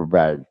off a paper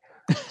bag.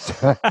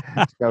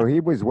 So he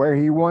was where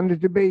he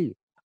wanted to be.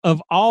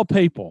 Of all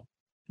people,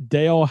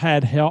 Dale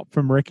had help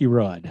from Ricky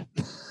Rudd.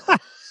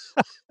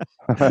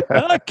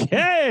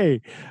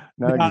 Okay.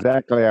 Not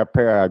exactly a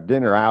pair of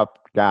dinner out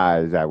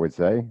guys, I would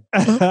say.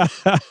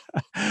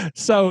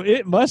 So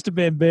it must have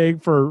been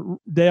big for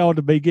Dale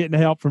to be getting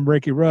help from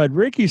Ricky Rudd.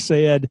 Ricky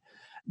said,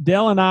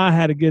 Dale and I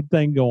had a good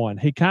thing going.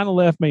 He kind of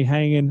left me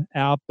hanging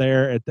out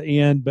there at the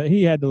end, but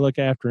he had to look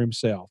after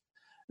himself.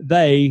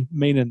 They,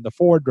 meaning the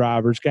Ford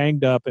drivers,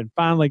 ganged up and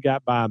finally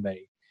got by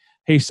me.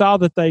 He saw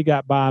that they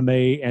got by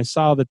me and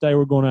saw that they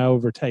were going to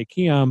overtake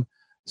him,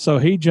 so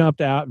he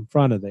jumped out in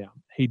front of them.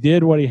 He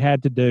did what he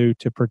had to do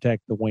to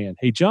protect the win.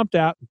 He jumped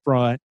out in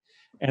front,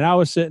 and I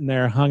was sitting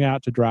there hung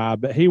out to dry,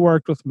 but he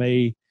worked with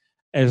me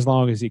as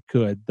long as he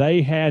could.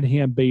 They had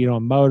him beat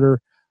on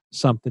motor,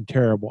 something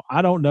terrible.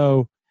 I don't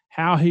know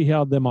how he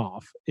held them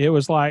off. It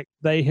was like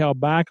they held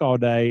back all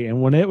day,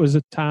 and when it was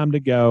a time to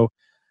go,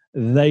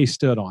 they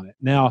stood on it.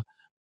 Now,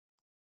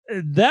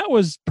 that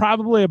was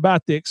probably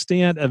about the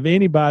extent of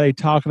anybody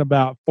talking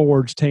about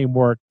Ford's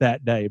teamwork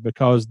that day,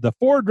 because the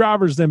Ford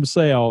drivers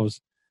themselves,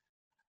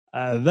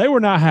 they were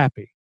not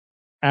happy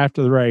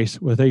after the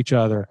race with each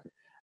other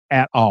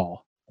at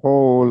all.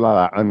 Whole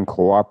lot of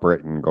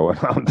uncooperating going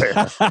on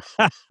there.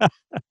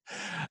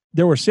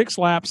 There were 6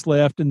 laps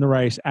left in the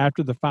race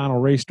after the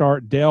final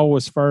restart. Dale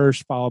was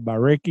first, followed by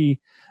Ricky,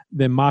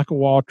 then Michael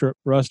Waltrip,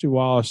 Rusty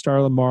Wallace,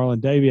 Sterling Marlin,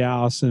 Davey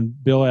Allison,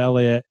 Bill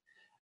Elliott,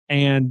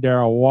 and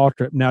Darrell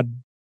Waltrip. Now,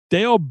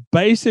 Dale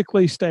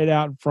basically stayed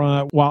out in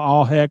front while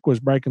all heck was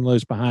breaking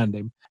loose behind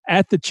him.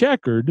 At the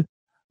checkered,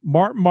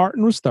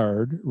 Martin was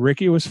 3rd,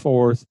 Ricky was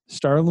 4th,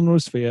 Sterling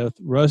was 5th,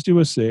 Rusty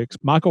was 6th,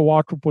 Michael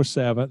Waltrip was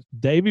 7th,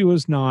 Davey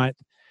was 9th,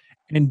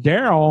 and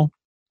Darrell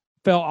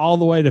fell all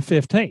the way to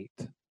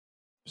 15th.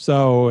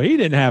 So he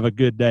didn't have a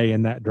good day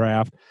in that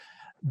draft.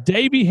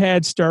 Davey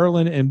had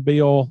Sterling and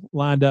Bill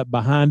lined up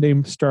behind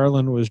him.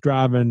 Sterling was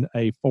driving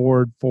a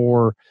Ford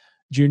for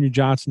Junior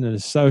Johnson and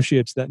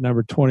Associates, that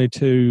number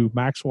 22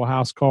 Maxwell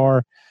House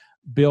car.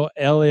 Bill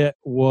Elliott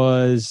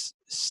was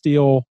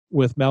still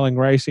with Melling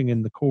Racing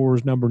in the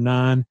Coors number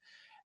 9.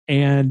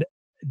 And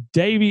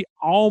Davey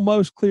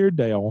almost cleared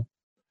Dale,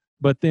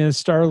 but then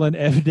Sterling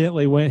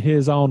evidently went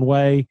his own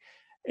way,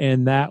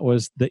 and that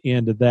was the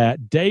end of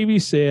that. Davey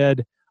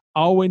said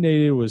all we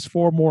needed was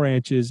 4 more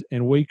inches,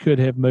 and we could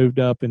have moved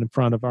up in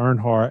front of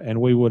Earnhardt, and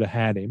we would have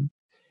had him.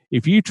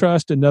 If you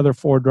trust another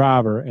Ford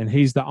driver and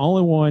he's the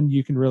only one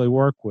you can really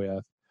work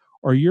with,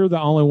 or you're the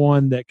only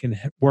one that can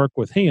work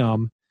with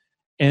him,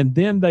 and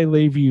then they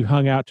leave you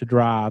hung out to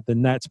dry,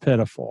 then that's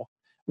pitiful.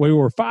 We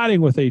were fighting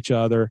with each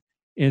other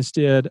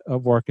instead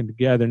of working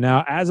together.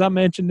 Now, as I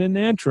mentioned in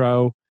the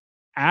intro,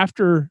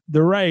 after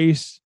the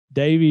race,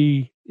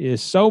 Davey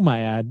is so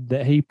mad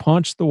that he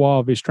punched the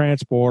wall of his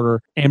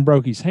transporter and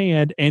broke his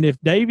hand. And if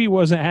Davey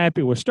wasn't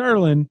happy with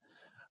Sterling,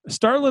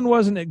 Sterling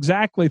wasn't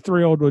exactly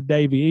thrilled with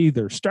Davey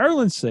either.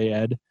 Sterling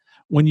said,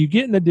 when you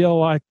get in a deal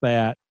like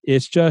that,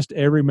 it's just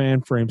every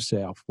man for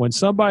himself. When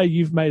somebody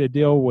you've made a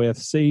deal with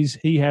sees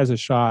he has a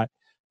shot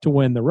to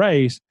win the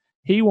race,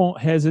 he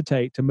won't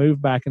hesitate to move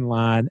back in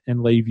line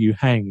and leave you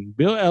hanging.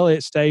 Bill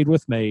Elliott stayed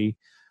with me,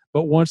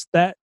 but once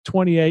that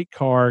 28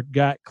 car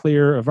got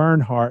clear of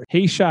Earnhardt,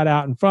 he shot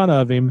out in front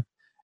of him,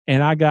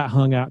 and I got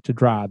hung out to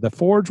dry. The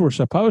Fords were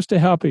supposed to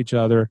help each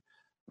other,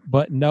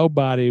 but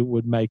nobody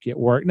would make it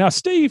work. Now,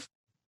 Steve,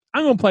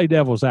 I'm going to play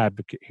devil's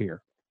advocate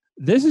here.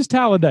 This is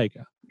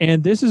Talladega,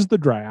 and this is the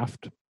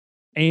draft.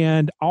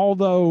 And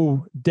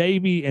although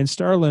Davey and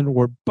Sterling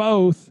were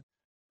both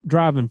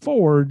driving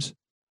Fords,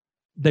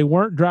 they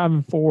weren't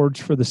driving Fords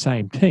for the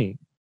same team.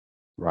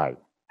 Right.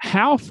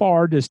 How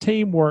far does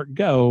teamwork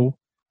go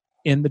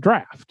in the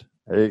draft?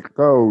 It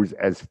goes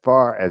as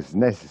far as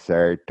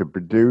necessary to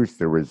produce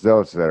the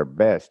results that are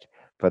best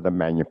for the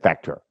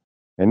manufacturer.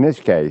 In this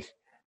case,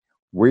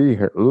 we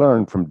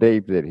learned from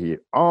Dave that he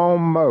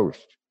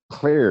almost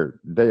cleared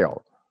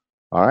Dale,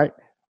 all right,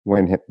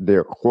 when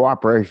their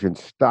cooperation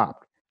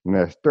stopped.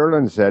 Now,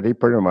 Sterling said he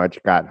pretty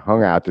much got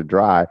hung out to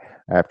dry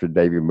after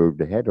Davey moved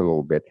ahead a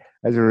little bit.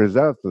 As a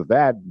result of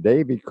that,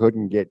 Davey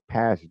couldn't get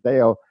past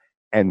Dale,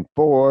 and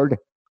Ford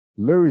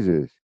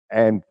loses.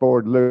 And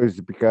Ford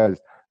loses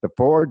because the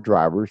Ford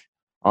drivers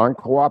aren't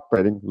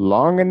cooperating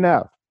long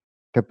enough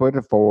to put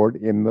a Ford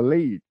in the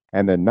lead.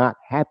 And they're not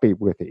happy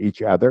with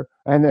each other,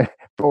 and the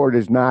Ford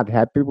is not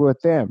happy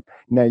with them.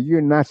 Now,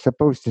 you're not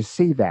supposed to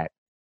see that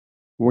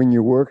when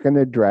you work in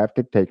the draft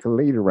to take a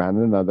lead around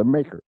another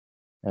maker.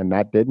 And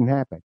that didn't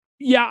happen.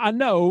 Yeah, I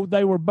know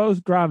they were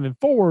both driving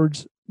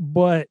Fords,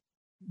 but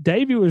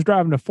Davey was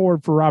driving a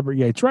Ford for Robert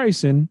Yates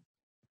Racing,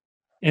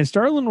 and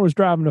Sterling was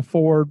driving a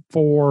Ford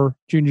for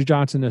Junior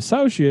Johnson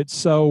Associates.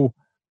 So,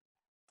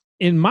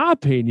 in my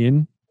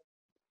opinion,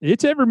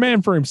 it's every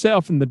man for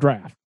himself in the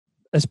draft,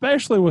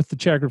 especially with the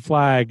checkered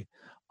flag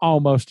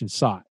almost in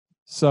sight.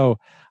 So,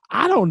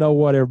 I don't know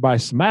what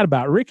everybody's so mad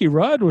about. Ricky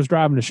Rudd was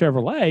driving a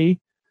Chevrolet,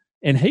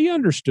 and he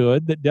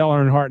understood that Dale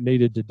Earnhardt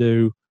needed to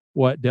do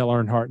what Dale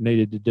Earnhardt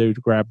needed to do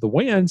to grab the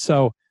win.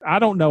 So I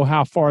don't know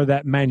how far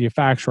that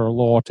manufacturer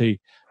loyalty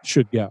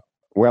should go.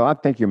 Well, I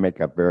think you make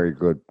a very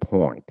good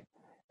point.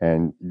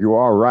 And you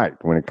are right.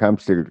 When it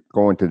comes to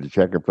going to the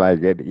checkered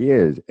flag, it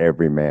is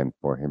every man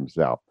for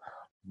himself.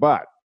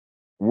 But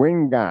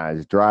when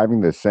guys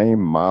driving the same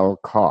model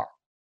car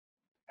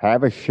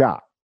have a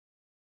shot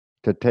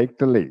to take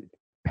the lead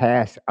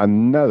past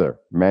another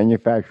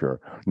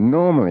manufacturer,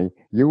 normally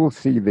you will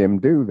see them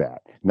do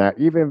that. Now,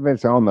 even if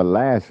it's on the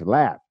last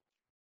lap,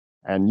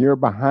 and you're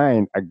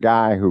behind a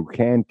guy who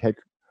can take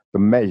the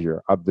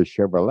measure of the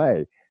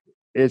Chevrolet,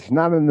 it's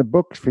not in the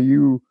books for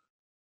you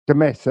to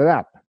mess it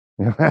up.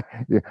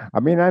 I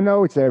mean, I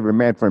know it's every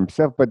man for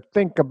himself, but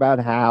think about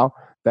how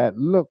that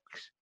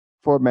looks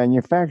for a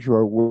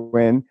manufacturer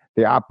when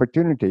the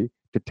opportunity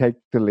to take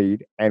the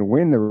lead and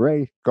win the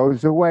race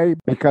goes away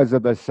because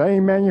of the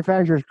same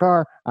manufacturer's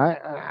car.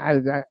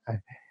 I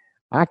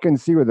can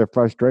see where the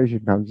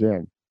frustration comes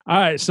in. All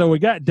right, so we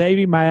got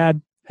Davey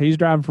mad. He's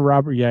driving for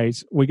Robert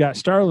Yates. We got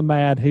Sterling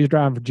mad. He's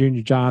driving for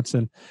Junior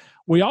Johnson.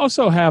 We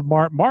also have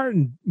Mark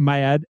Martin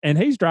mad, and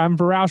he's driving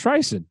for Roush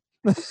Racing.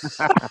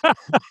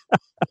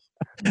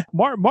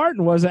 Mark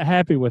Martin wasn't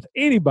happy with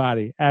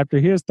anybody after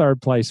his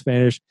third place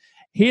finish.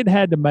 He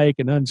had to make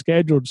an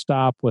unscheduled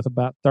stop with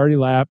about 30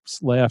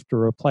 laps left to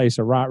replace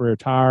a right rear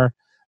tire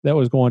that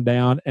was going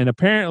down. And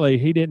apparently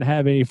he didn't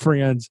have any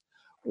friends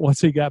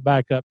once he got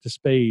back up to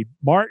speed.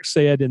 Mark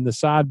said in the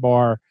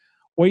sidebar,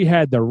 "We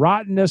had the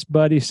rottenest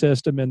buddy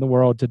system in the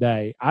world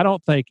today. I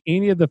don't think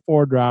any of the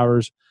Ford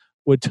drivers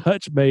would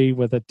touch me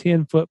with a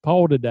 10-foot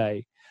pole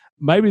today.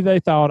 Maybe they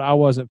thought I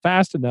wasn't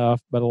fast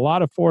enough, but a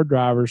lot of Ford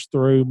drivers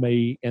threw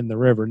me in the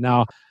river."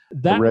 Now,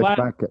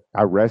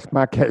 I rest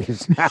my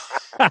case.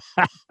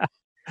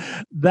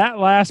 That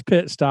last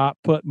pit stop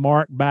put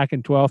Mark back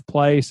in 12th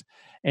place,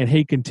 and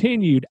he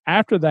continued.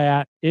 After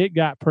that, it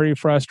got pretty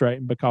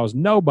frustrating because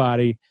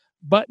nobody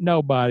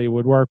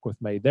would work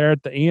with me. There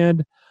at the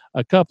end,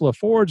 a couple of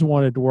Fords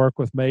wanted to work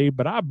with me,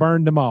 but I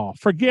burned them all.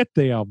 Forget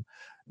them.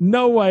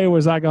 No way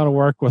was I going to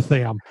work with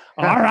them.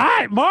 All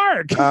right,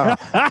 Mark.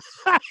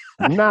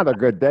 Not a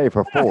good day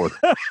for Ford.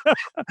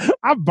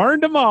 I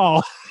burned them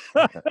all.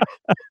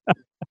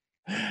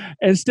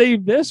 And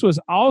Steve, this was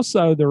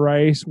also the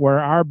race where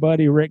our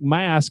buddy Rick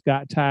Mass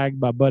got tagged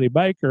by Buddy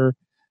Baker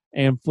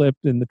and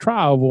flipped in the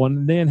tri-oval,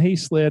 and then he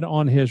slid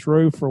on his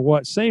roof for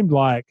what seemed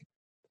like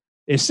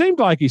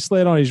he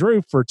slid on his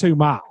roof for 2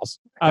 miles.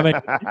 I mean,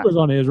 he was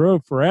on his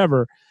roof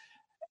forever,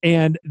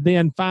 and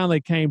then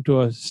finally came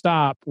to a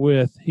stop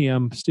with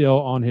him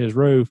still on his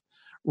roof.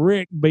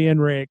 Rick, being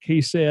Rick,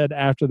 he said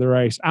after the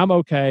race, "I'm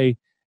okay,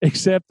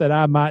 except that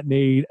I might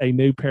need a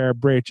new pair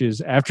of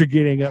britches after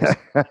getting up."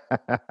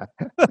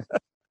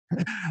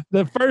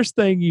 The first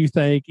thing you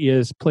think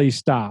is, please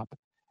stop.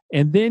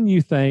 And then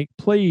you think,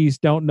 please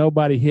don't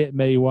nobody hit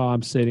me while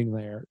I'm sitting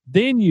there.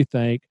 Then you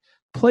think,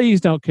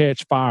 please don't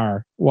catch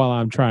fire while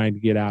I'm trying to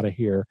get out of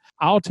here.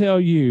 I'll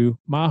tell you,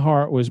 my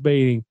heart was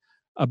beating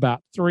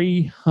about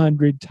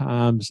 300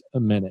 times a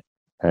minute.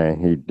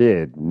 And he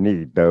did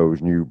need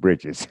those new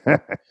britches.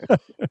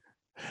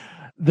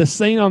 The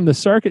scene on the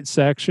circuit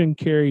section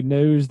carried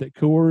news that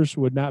Coors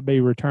would not be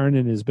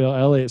returning as Bill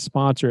Elliott's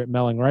sponsor at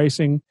Melling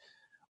Racing,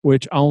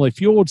 which only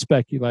fueled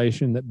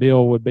speculation that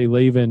Bill would be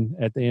leaving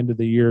at the end of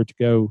the year to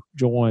go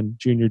join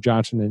Junior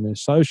Johnson and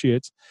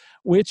Associates.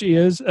 which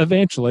is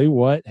eventually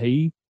what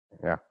he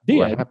did.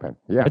 What happened?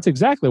 Yeah. That's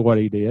exactly what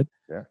he did.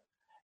 Yeah.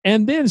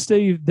 And then,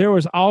 Steve, there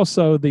was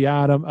also the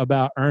item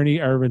about Ernie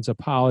Irvan's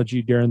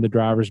apology during the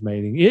drivers'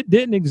 meeting. It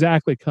didn't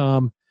exactly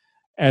come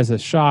as a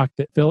shock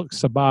that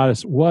Felix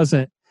Sabates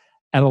wasn't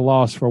at a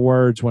loss for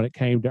words when it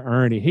came to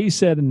Ernie. He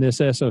said in this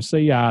SOC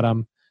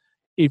item,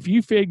 if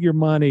you figure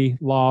money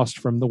lost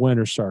from the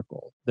winner's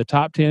circle, the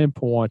top 10 in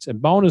points,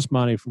 and bonus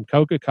money from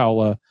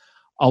Coca-Cola,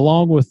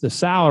 along with the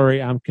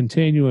salary I'm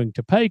continuing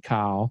to pay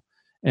Kyle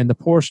and the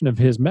portion of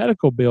his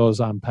medical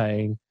bills I'm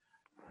paying,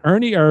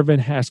 Ernie Irvan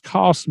has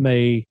cost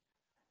me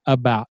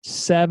about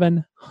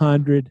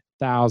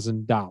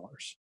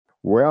 $700,000.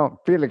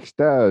 Well, Felix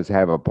does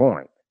have a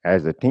point.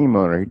 As a team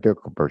owner, he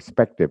took a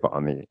perspective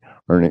on the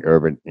Ernie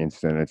Irvan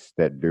incidents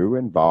that do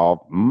involve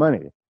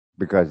money.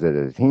 Because as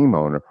a team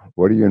owner,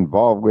 what are you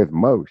involved with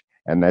most?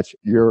 And that's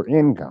your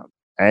income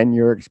and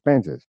your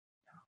expenses.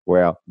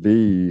 Well,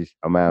 these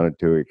amounted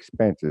to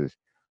expenses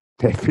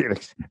that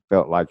Felix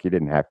felt like he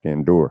didn't have to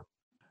endure.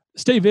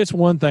 Steve, it's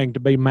one thing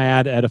to be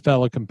mad at a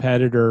fellow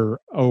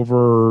competitor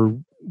over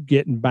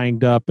getting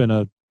banged up in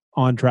a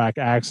on-track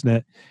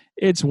accident.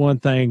 It's one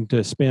thing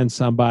to spend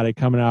somebody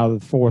coming out of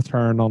the fourth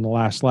turn on the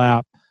last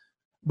lap.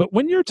 But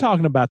when you're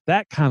talking about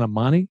that kind of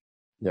money,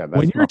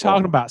 when you're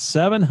talking about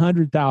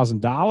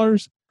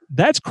 $700,000,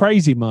 that's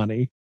crazy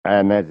money.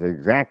 And that's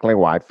exactly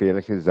why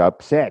Felix is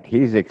upset.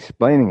 He's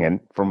explaining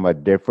it from a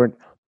different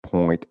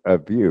point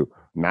of view,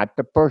 not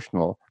the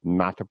personal,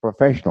 not the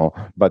professional,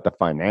 but the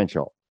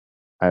financial.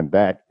 And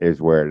that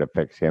is where it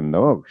affects him the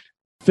most.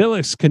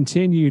 Felix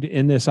continued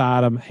in this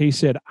item. He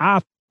said,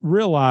 I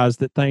realized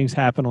that things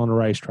happen on a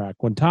racetrack.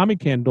 When Tommy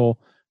Kendall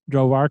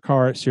drove our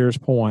car at Sears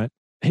Point,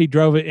 he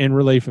drove it in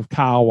relief of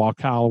Kyle while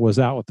Kyle was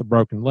out with a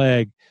broken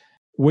leg.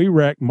 We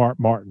wrecked Mark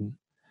Martin.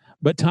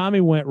 But Tommy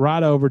went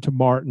right over to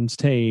Martin's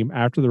team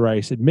after the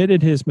race,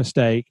 admitted his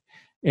mistake,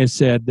 and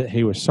said that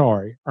he was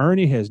sorry.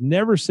 Ernie has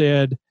never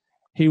said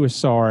he was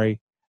sorry,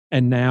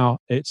 and now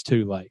it's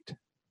too late.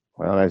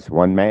 Well, that's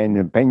one man's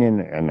opinion,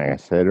 and like I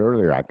said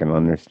earlier, I can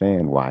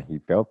understand why he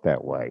felt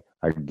that way.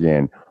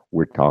 Again,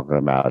 we're talking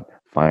about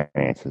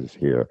finances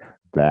here.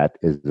 That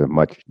is a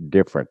much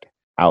different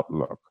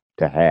outlook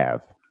to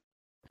have.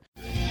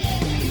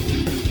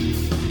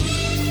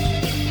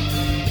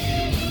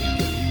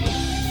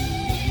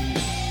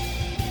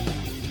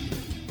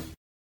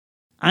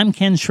 I'm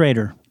Ken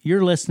Schrader.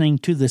 You're listening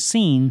to the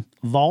Scene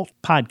Vault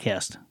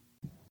Podcast.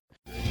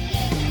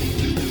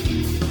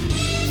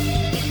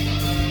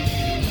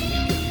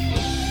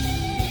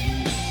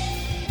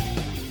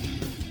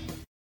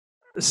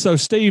 So,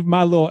 Steve,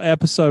 my little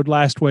episode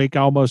last week,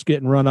 almost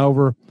getting run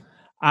over,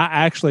 I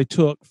actually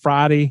took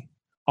Friday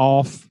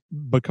off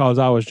because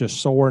I was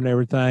just sore and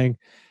everything.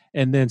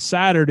 And then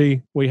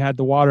Saturday, we had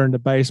the water in the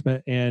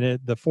basement, and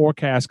the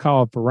forecast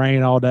called for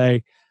rain all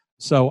day.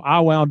 So I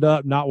wound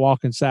up not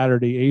walking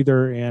Saturday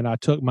either, and I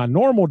took my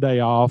normal day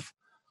off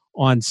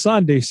on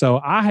Sunday.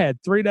 So I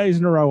had 3 days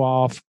in a row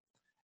off,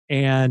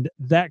 and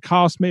that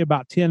cost me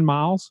about 10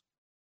 miles.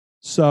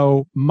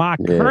 So my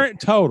current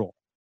total,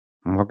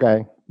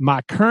 my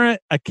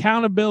current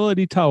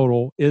accountability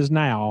total is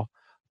now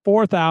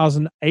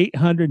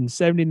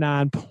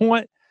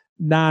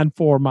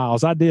 4,879.94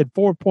 miles. I did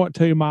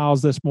 4.2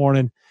 miles this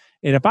morning,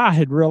 and if I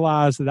had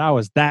realized that I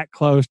was that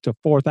close to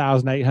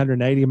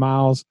 4,880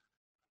 miles,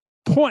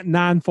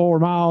 0.94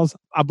 miles,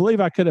 I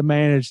believe I could have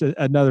managed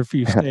another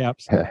few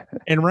steps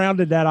and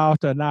rounded that off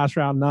to a nice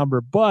round number.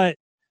 But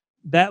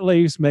that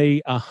leaves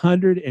me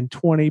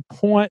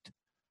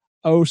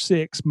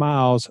 120.06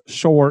 miles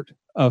short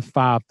of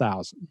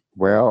 5,000.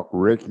 Well,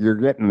 Rick, you're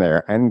getting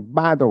there. And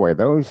by the way,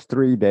 those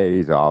 3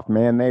 days off,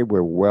 man, they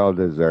were well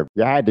deserved.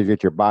 You had to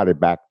get your body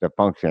back to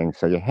functioning,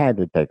 so you had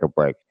to take a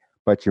break,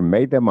 but you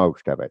made the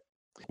most of it.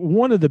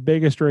 One of the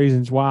biggest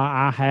reasons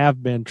why I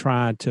have been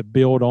trying to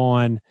build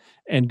on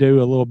and do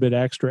a little bit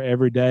extra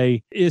every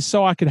day is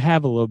so I could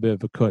have a little bit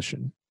of a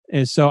cushion.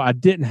 And so I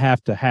didn't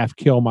have to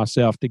kill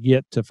myself to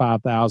get to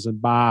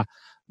 5,000 by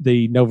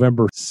the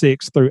November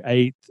 6th through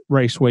 8th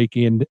race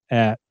weekend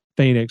at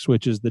Phoenix,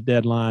 which is the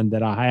deadline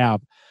that I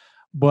have.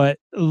 But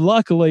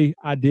luckily,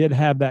 I did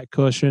have that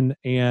cushion,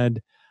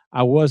 and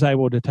I was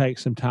able to take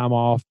some time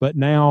off. But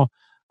now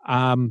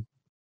I'm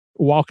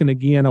walking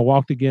again. I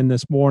walked again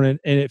this morning,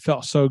 and it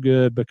felt so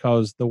good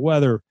because the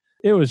weather,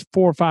 it was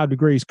 4 or 5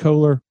 degrees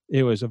cooler.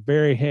 It was a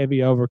very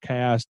heavy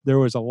overcast. There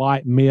was a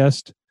light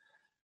mist,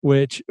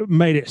 which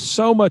made it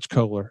so much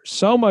cooler,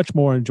 so much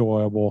more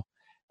enjoyable.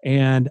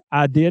 And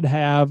I did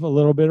have a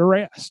little bit of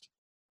rest.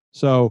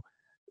 So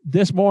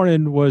this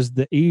morning was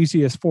the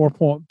easiest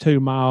 4.2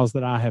 miles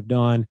that I have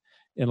done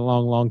in a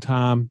long, long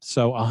time.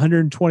 So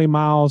 120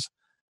 miles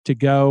to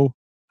go.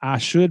 I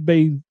should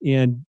be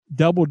in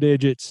double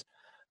digits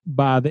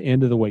by the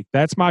end of the week.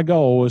 That's my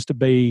goal, is to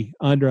be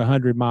under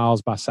 100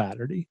 miles by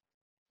Saturday.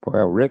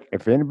 Well, Rick,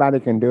 if anybody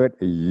can do it,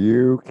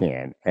 you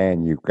can.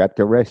 And you've got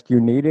the rest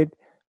you needed,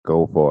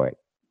 go for it.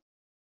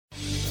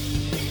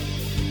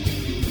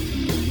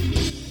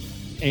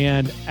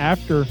 And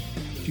after,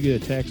 did you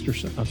get a text or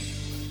something?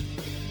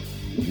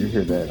 Did you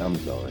hear that? I'm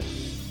sorry.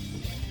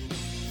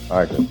 All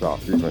right, that's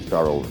off. You're going to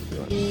start over.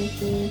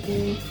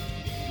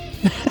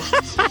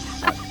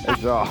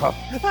 It's off.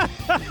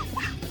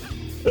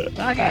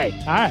 Okay.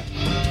 All right.